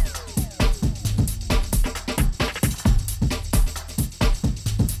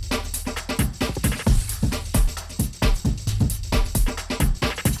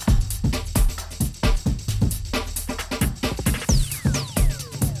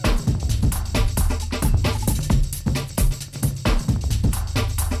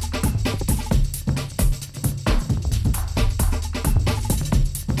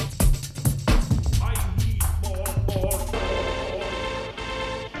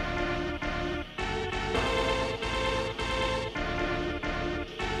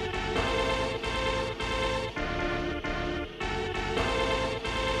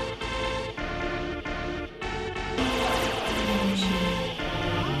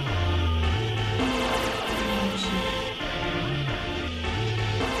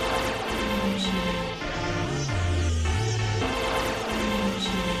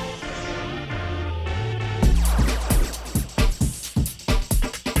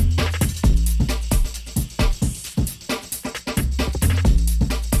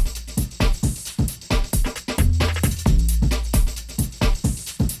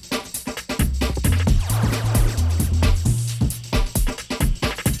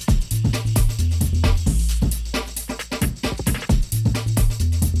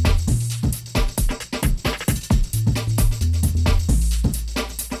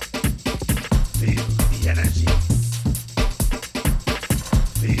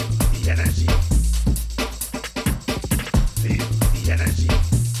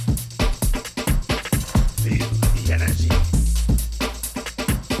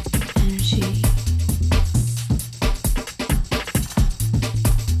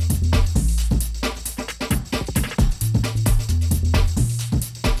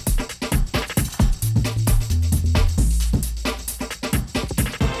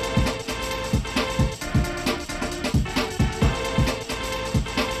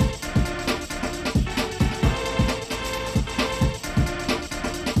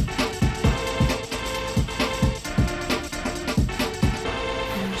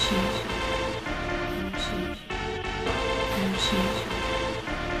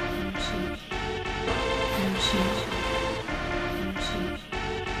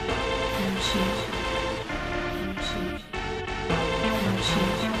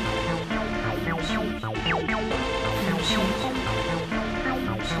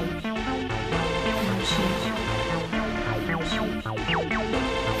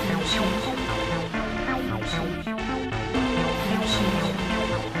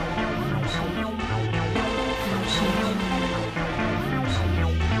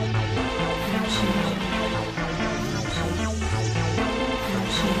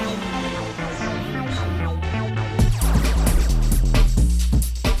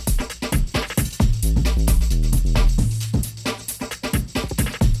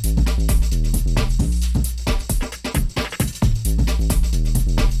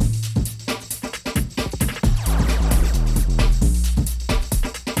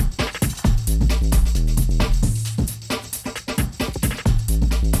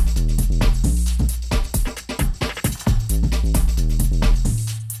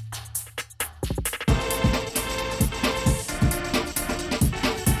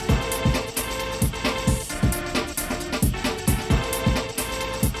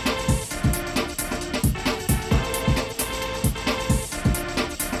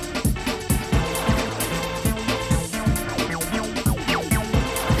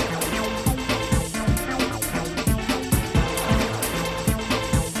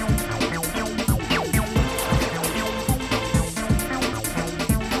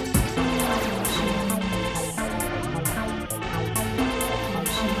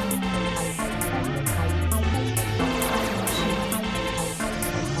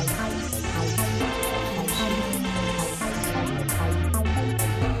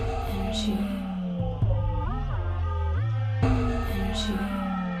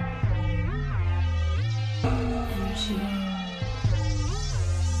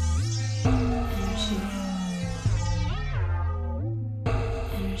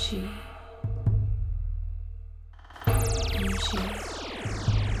 Energy. Energy.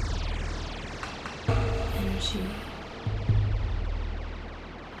 Energy.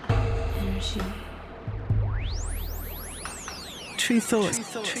 Energy. True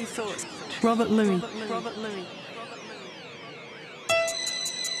Thoughts. Robert Louis.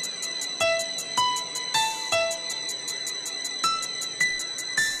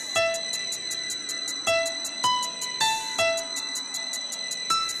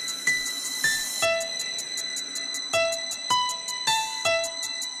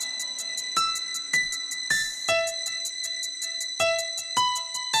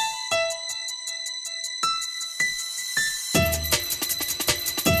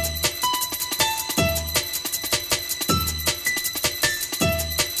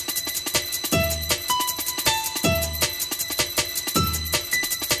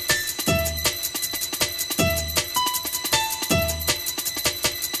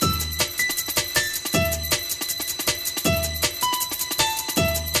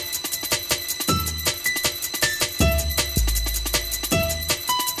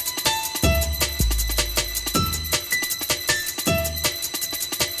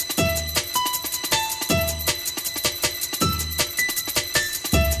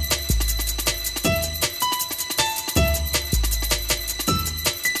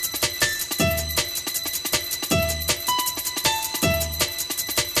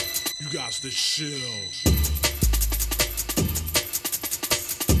 The chill.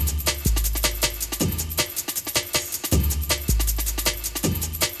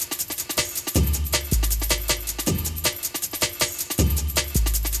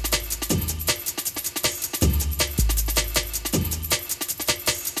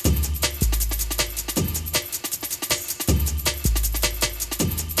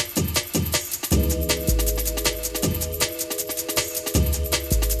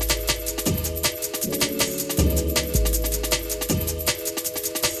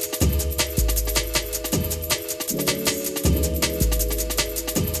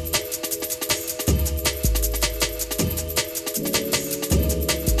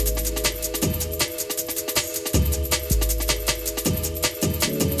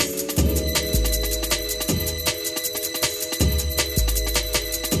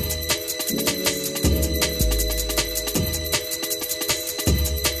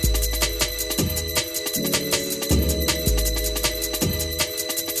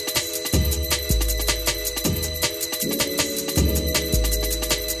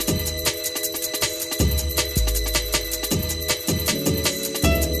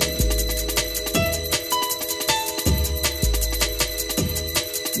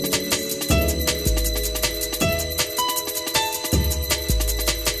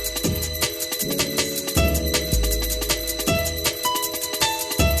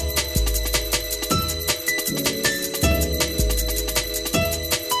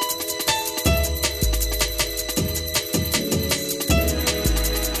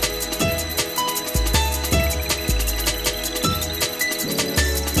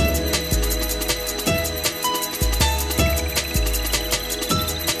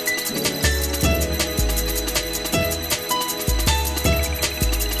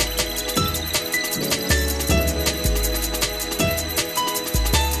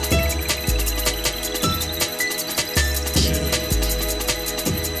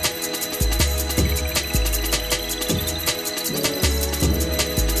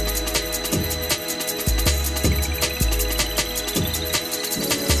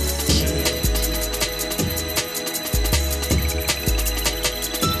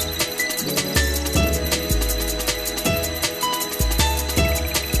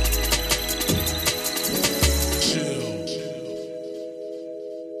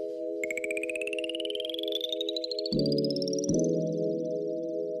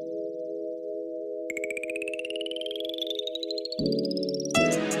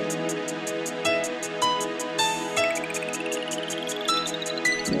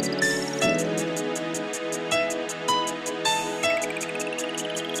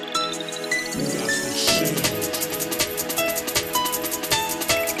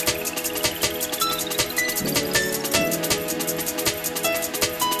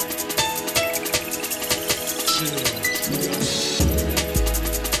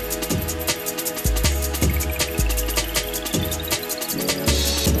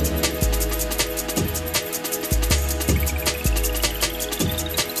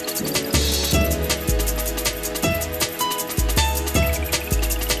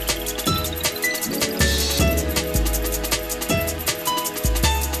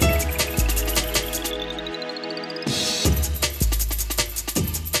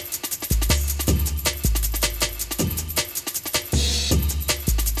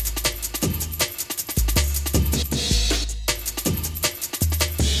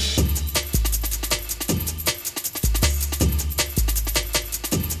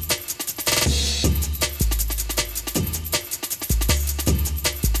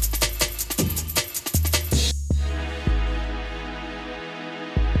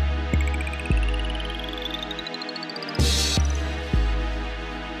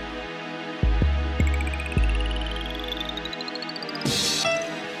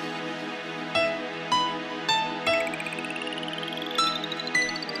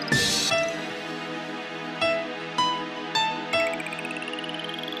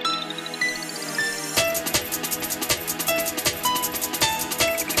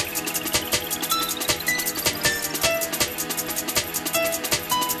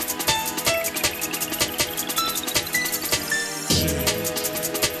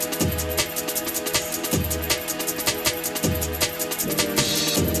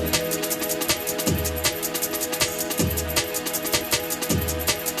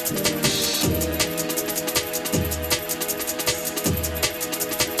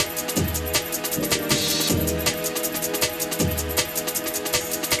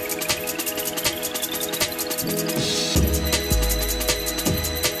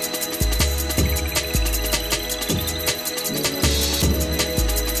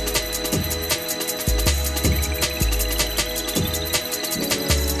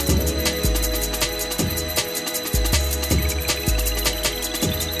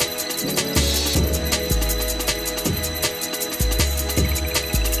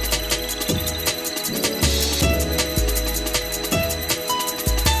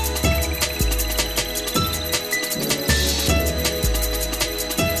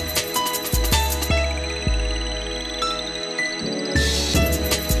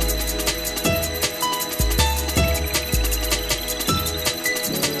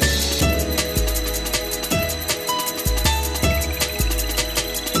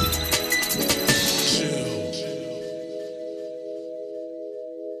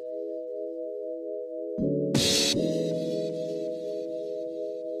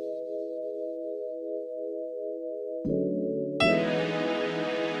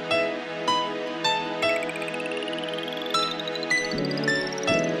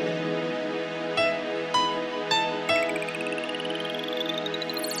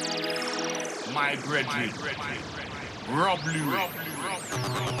 Reggie, Rob Louis,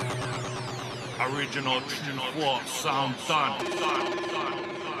 original True Thought sound done.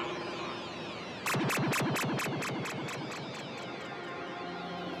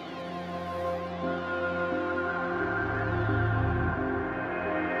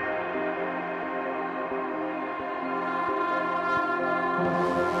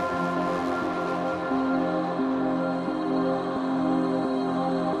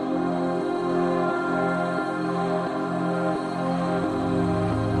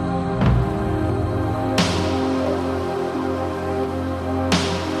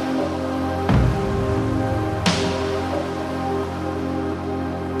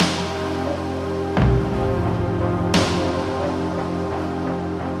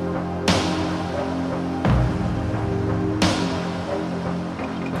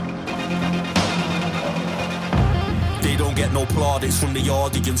 Plaudits from the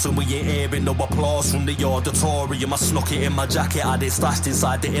audience, and we ain't hearing no applause from the auditorium. I snuck it in my jacket, had it stashed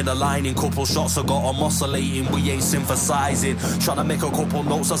inside the inner lining. Couple shots I got 'em oscillating, we ain't synthesizing. Trying to make a couple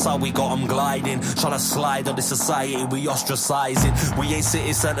notes, that's how we got 'em gliding. Trying to slide on this society, we ostracizing. We ain't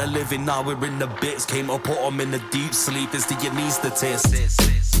city centre living, now we're in the bits. Came to put 'em in the deep sleep, it's the anaesthetist.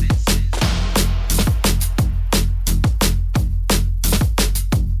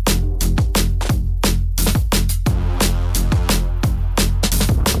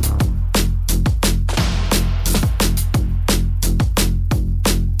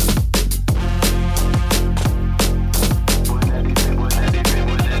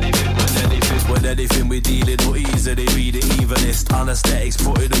 Anesthetics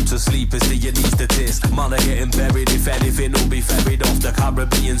putting them to sleep as the anaesthetist. Man are getting buried, if anything will be ferried off the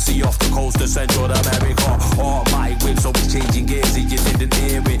Caribbean Sea, off the coast of Central America. Automatic whip, so it's changing gears if you didn't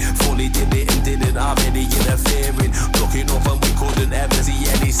hear it. Fully did it and didn't have any interfering. Looking up and we couldn't ever see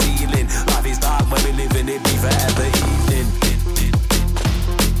any ceiling. Life is dark when we live in it, be forever evening.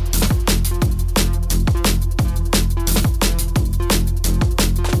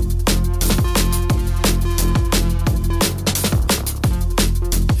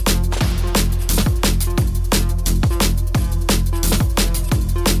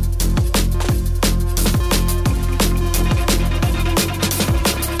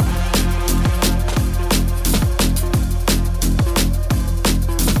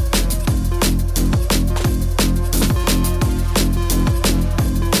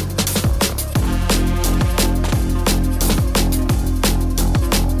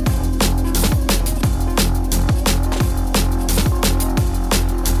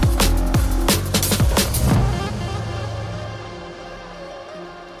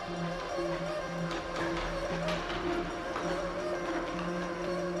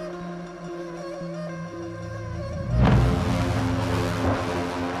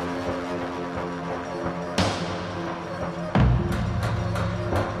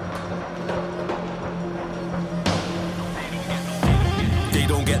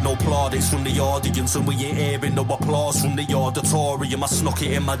 From the audience, and we ain't hearing no applause from the auditorium. I snuck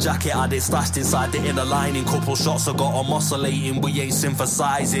it in my jacket, had it stashed inside the inner lining. Couple shots I got 'em oscillating, we ain't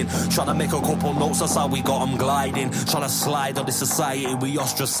synthesizing. Trying to make a couple notes, that's how we got 'em gliding. Trying to slide on this society, we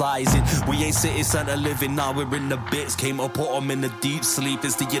ostracizing. We ain't city centre living, now we're in the bits. Came to put 'em in the deep sleep,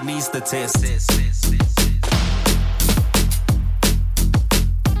 it's the anaesthetist.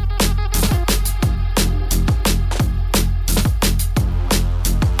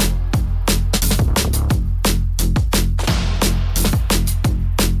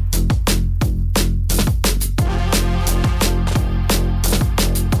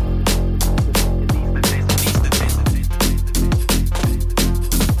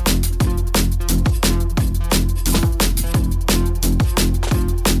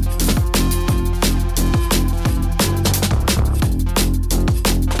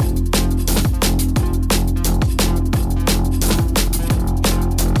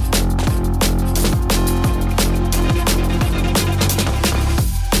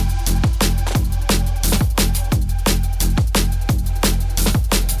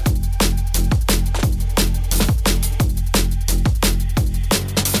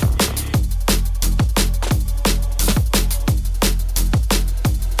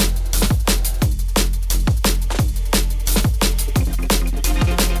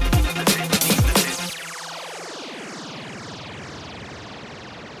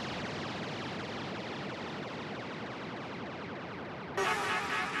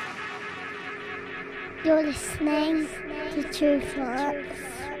 You're listening to True Thoughts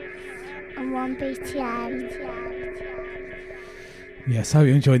on 1BTN. Yes, hope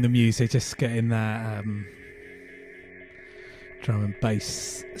you're enjoying the music. Just getting that drum and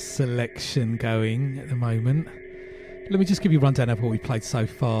bass selection going at the moment. Let me just give you a rundown of what we've played so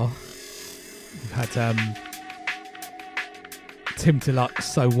far. We've had Tim Deluxe,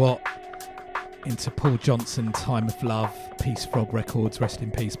 So What, into Paul Johnson, Time of Love, Peace Frog Records, rest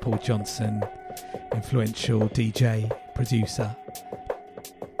in peace Paul Johnson, influential DJ, producer.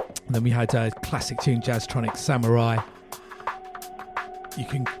 And then we had a classic tune, Jazztronic, Samurai. You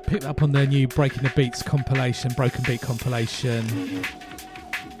can pick up on their new Breaking the Beats compilation, Broken Beat compilation,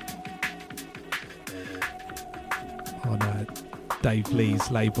 on Dave Lee's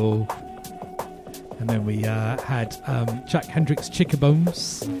label. And then we had Jack Hendricks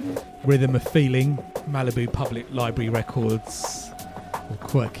Chickabones, Rhythm of Feeling, Malibu Public Library Records, a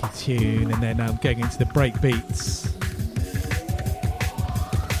quirky tune. And then getting into the break beats.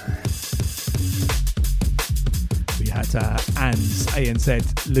 We had ANZ,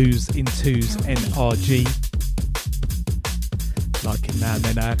 ANZ, Lose in Twos, NRG. Liking that.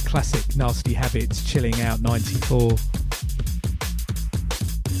 And then classic Nasty Habits, Chilling Out, 94.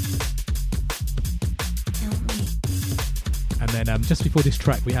 And then just before this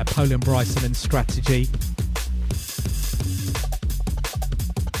track we had Poland Bryson and Strategy.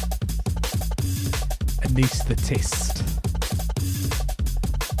 Anesthetist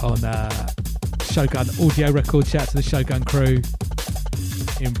on Shogun Audio Records. Shout out to the Shogun crew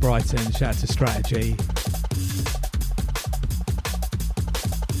in Brighton. Shout out to Strategy.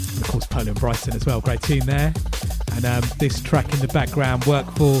 And of course Poland Bryson as well. Great tune there. And this track in the background,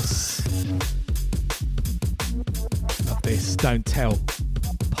 Workforce. This Don't Tell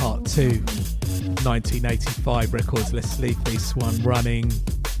Part 2, 1985 records. Let's leave this one running,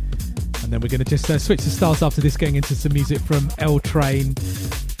 and then we're going to just switch the styles after this, getting into some music from L Train,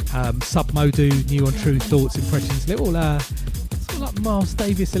 Submodu, new on True Thoughts, Impressions, little sort of like Miles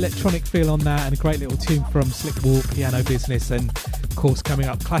Davis electronic feel on that, and a great little tune from Slick Walk, Piano Business, and of course coming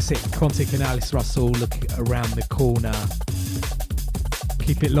up classic Quantic and Alice Russell, Look Around the Corner.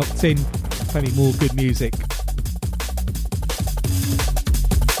 Keep it locked in, plenty more good music.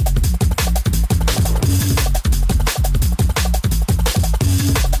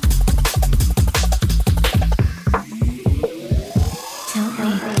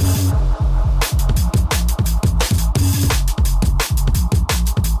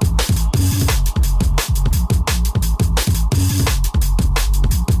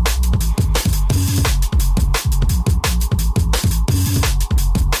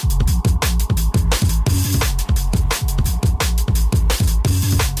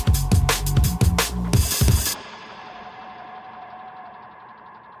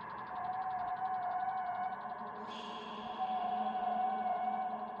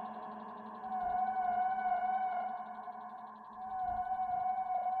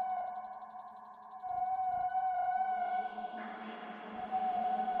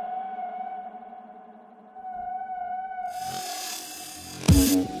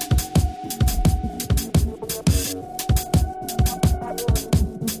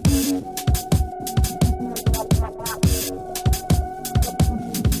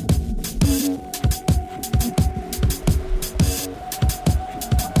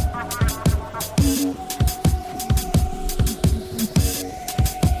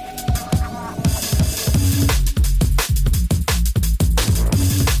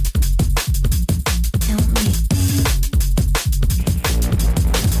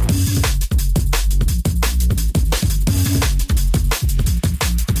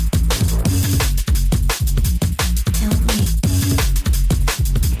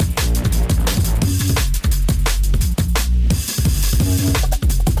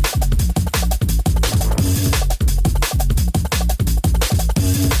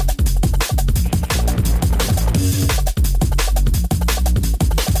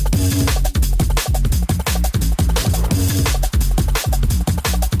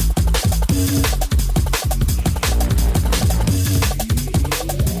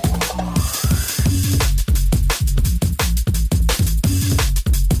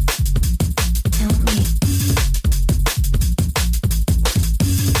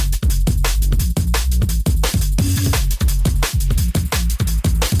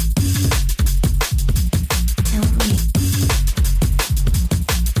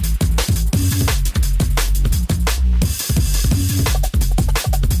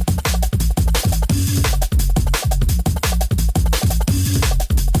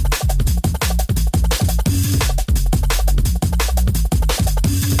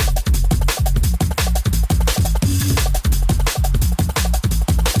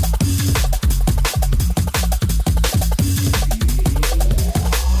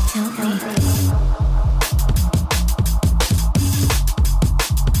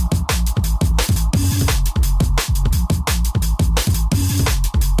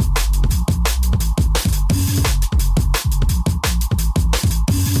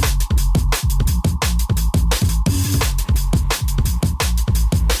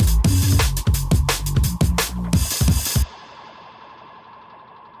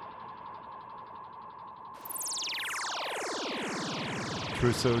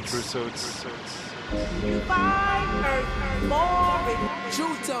 True Thoughts. You find earth boring.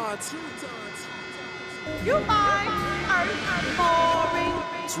 True thoughts. You find earth boring.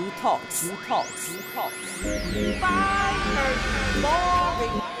 True thoughts. You find earth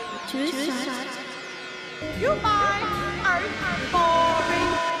boring. True thoughts. You find earth boring.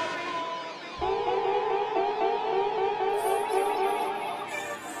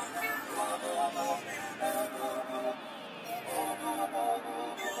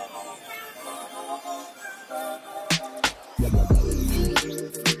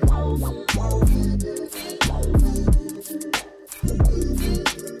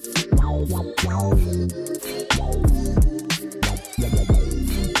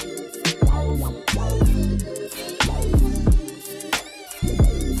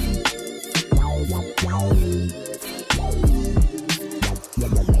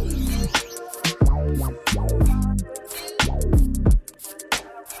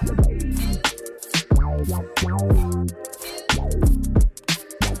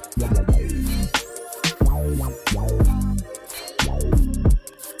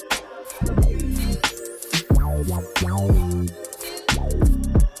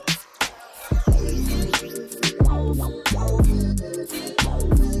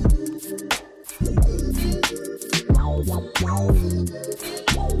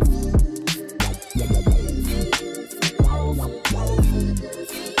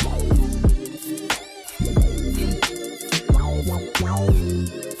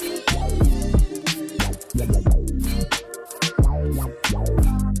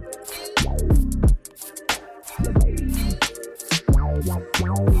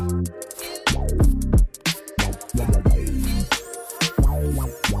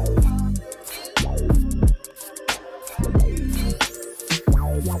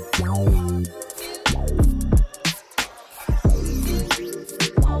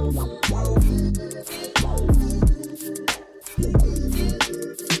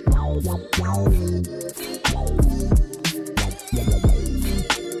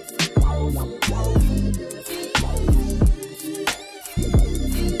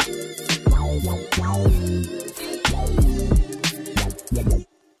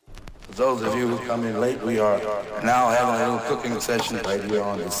 Those of you who come in late, we are now having a little cooking session right here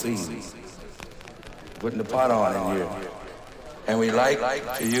on the scene. Putting the pot on in here. And we like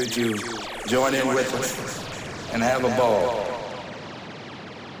for you to join in with us and have a ball.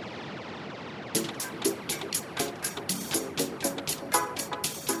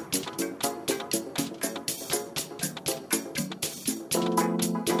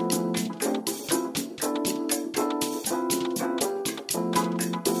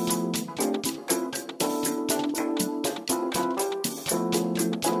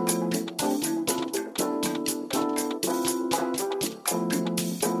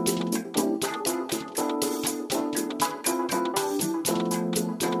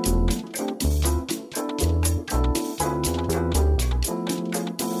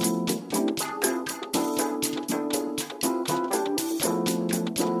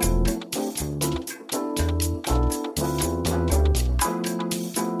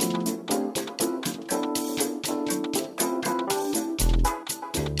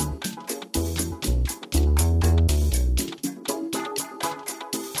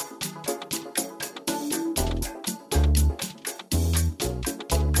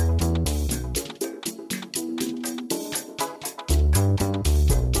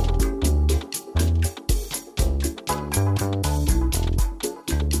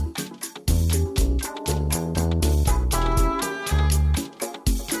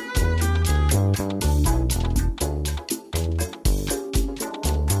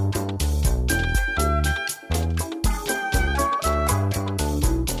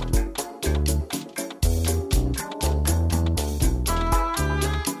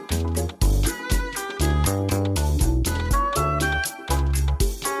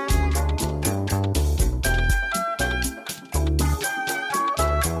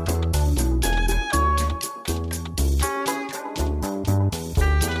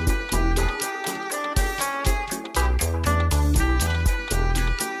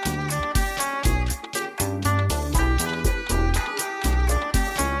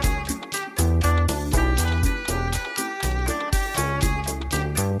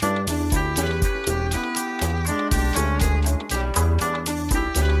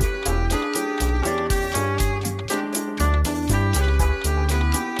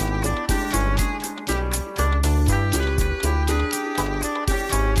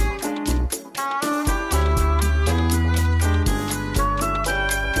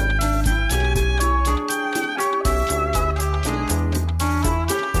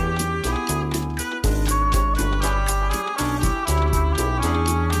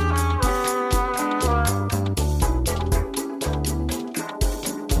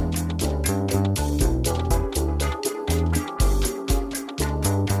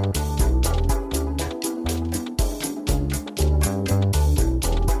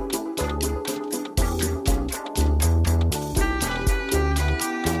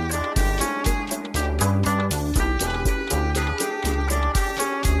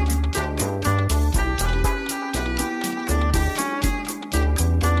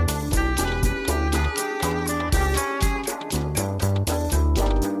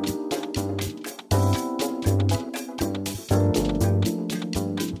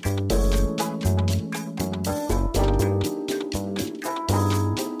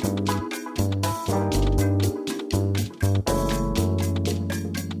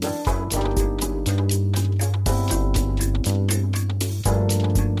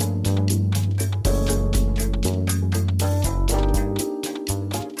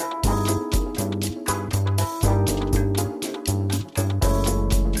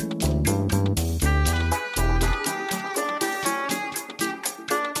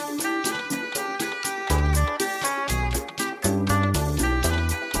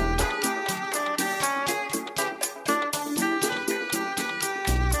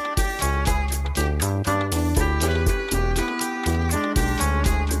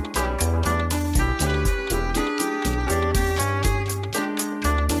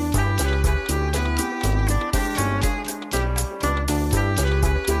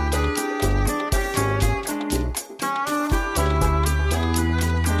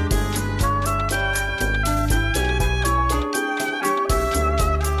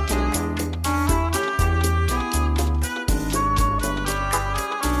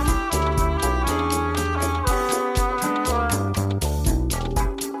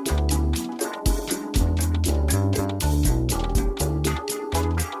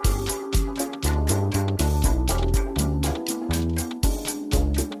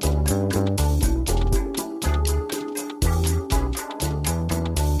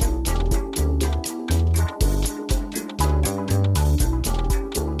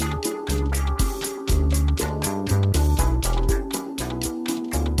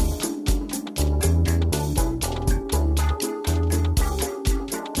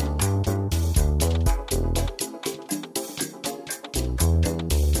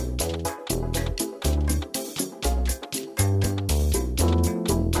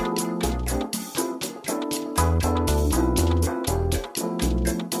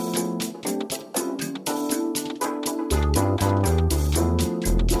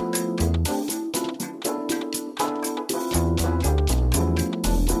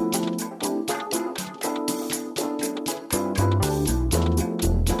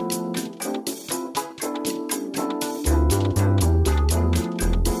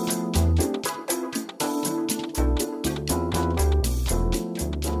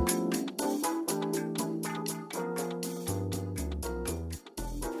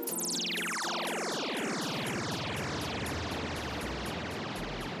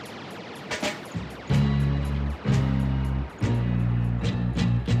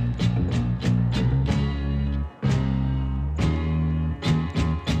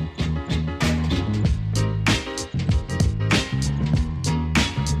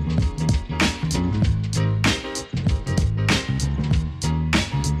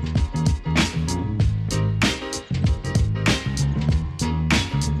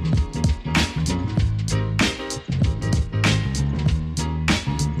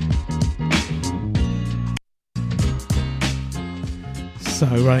 So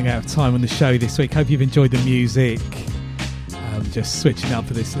running out of time on the show this week. Hope you've enjoyed the music. Just switching up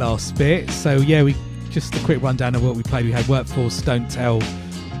for this last bit. So yeah, we just a quick rundown of what we played. We had Workforce, Don't Tell,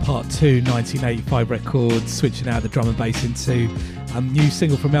 Part 2, 1985 record, switching out the drum and bass into a new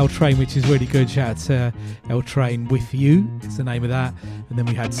single from L Train, which is really good. Shout out to L Train, With You, it's the name of that. And then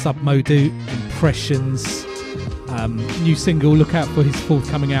we had Submodu, Impressions, new single. Look out for his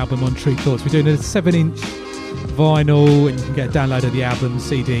forthcoming album on True Thoughts. We're doing a 7-inch vinyl, and you can get a download of the album,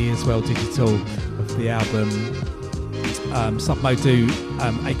 CD as well, digital of the album. Submodu,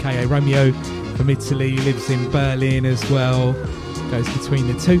 aka Romeo, from Italy, lives in Berlin as well, goes between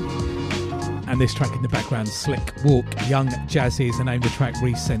the two. And this track in the background, Slick Walk, Young Jazzy, is the name of the track,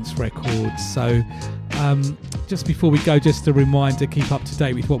 Resense Records. So just before we go, just a reminder, keep up to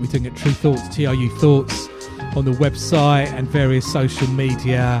date with what we're doing at True Thoughts, TRU Thoughts, on the website and various social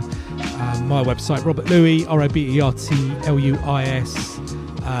media. My website, Robert Louis, RobertLuis.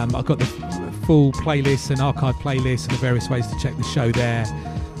 I've got the full playlist and archive playlist and the various ways to check the show there.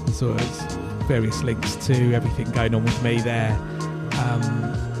 There's sort of various links to everything going on with me there.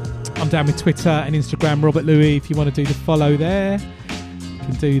 I'm down with Twitter and Instagram, Robert Louis. If you want to do the follow there, you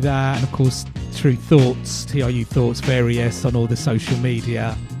can do that. And of course, True Thoughts, TRU Thoughts, various on all the social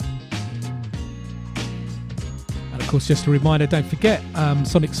media. And of course, just a reminder, don't forget,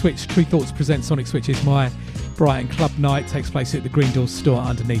 Sonic Switch, True Thoughts presents Sonic Switch is my Brighton Club Night. Takes place at the Green Door store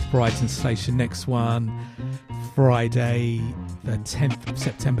underneath Brighton Station. Next one, Friday, the 10th of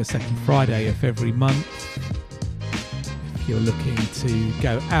September, second Friday of every month. If you're looking to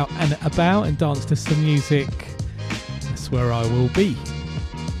go out and about and dance to some music, that's where I will be.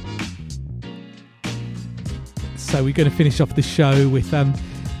 So we're going to finish off the show with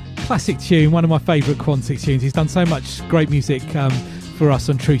classic tune, one of my favourite Quantic tunes. He's done so much great music for us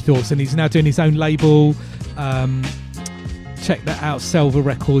on True Thoughts, and he's now doing his own label. Check that out, Selva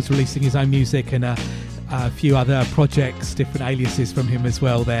Records, releasing his own music, and a few other projects, different aliases from him as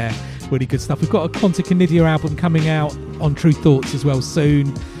well there. Really good stuff. We've got a Quantic and Nydia album coming out on True Thoughts as well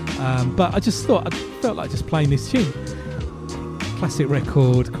soon, but I just thought, I felt like just playing this tune. Classic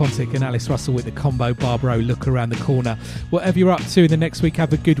record, Quantic and Alice Russell with the combo, Barbaro, Look Around the Corner. Whatever you're up to in the next week,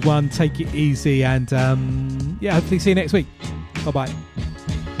 have a good one, take it easy, and yeah, hopefully see you next week. Bye bye.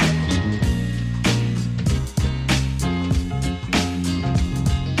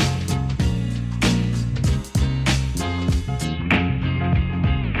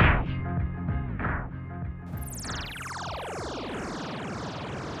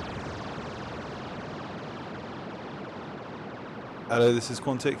 Hello, this is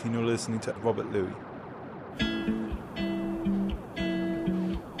Quantic, and you're listening to Robert Louis.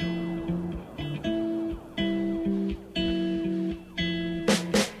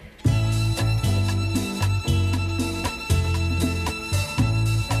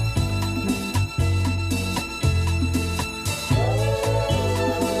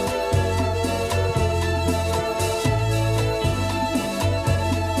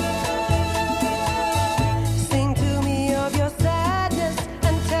 Sing to me of your sadness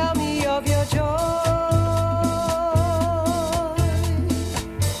and tell me of your joy.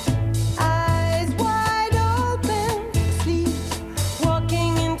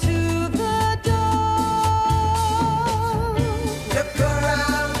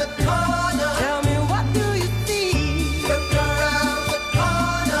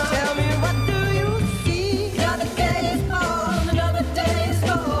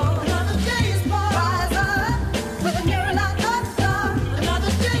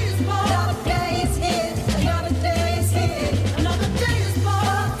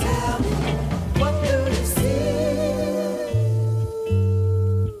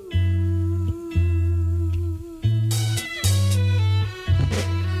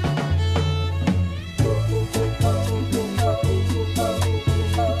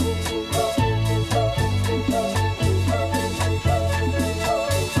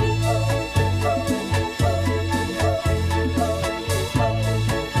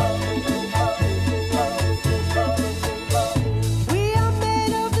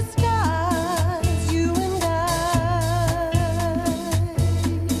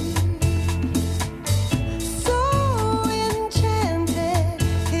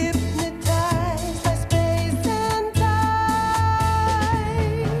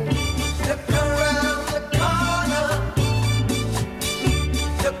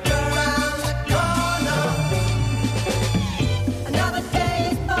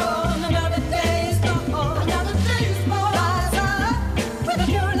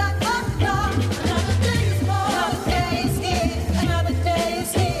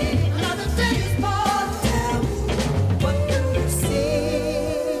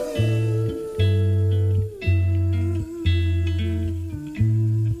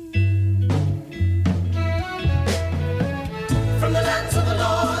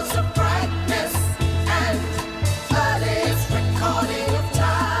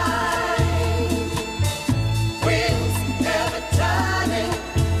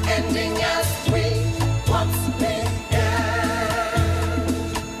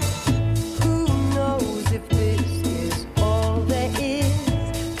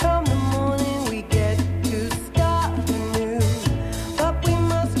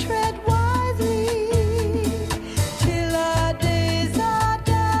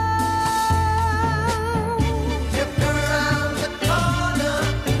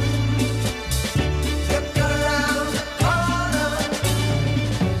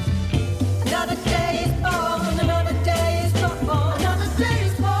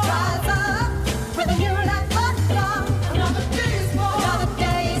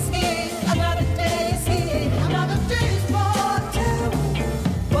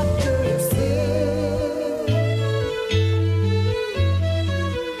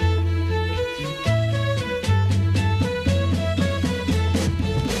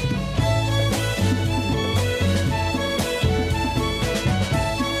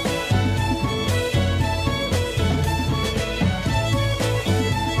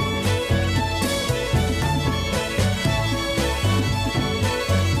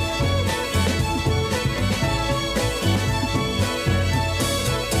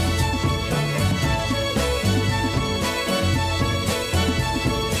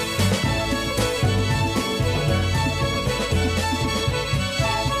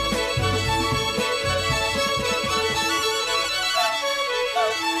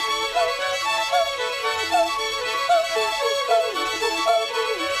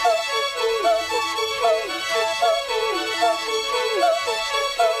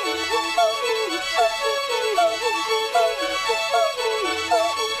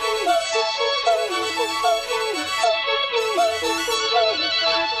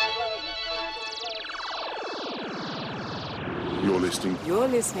 You're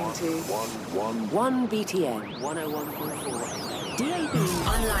listening to 1BTN 101.4 DAB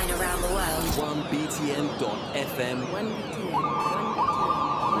online around the world. 1BTN.FM. 1BTN.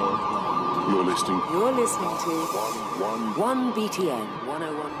 You're listening to 1BTN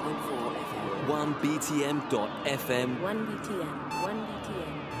 101.4 FM. 1BTN.FM.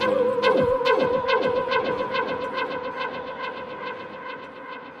 1BTN.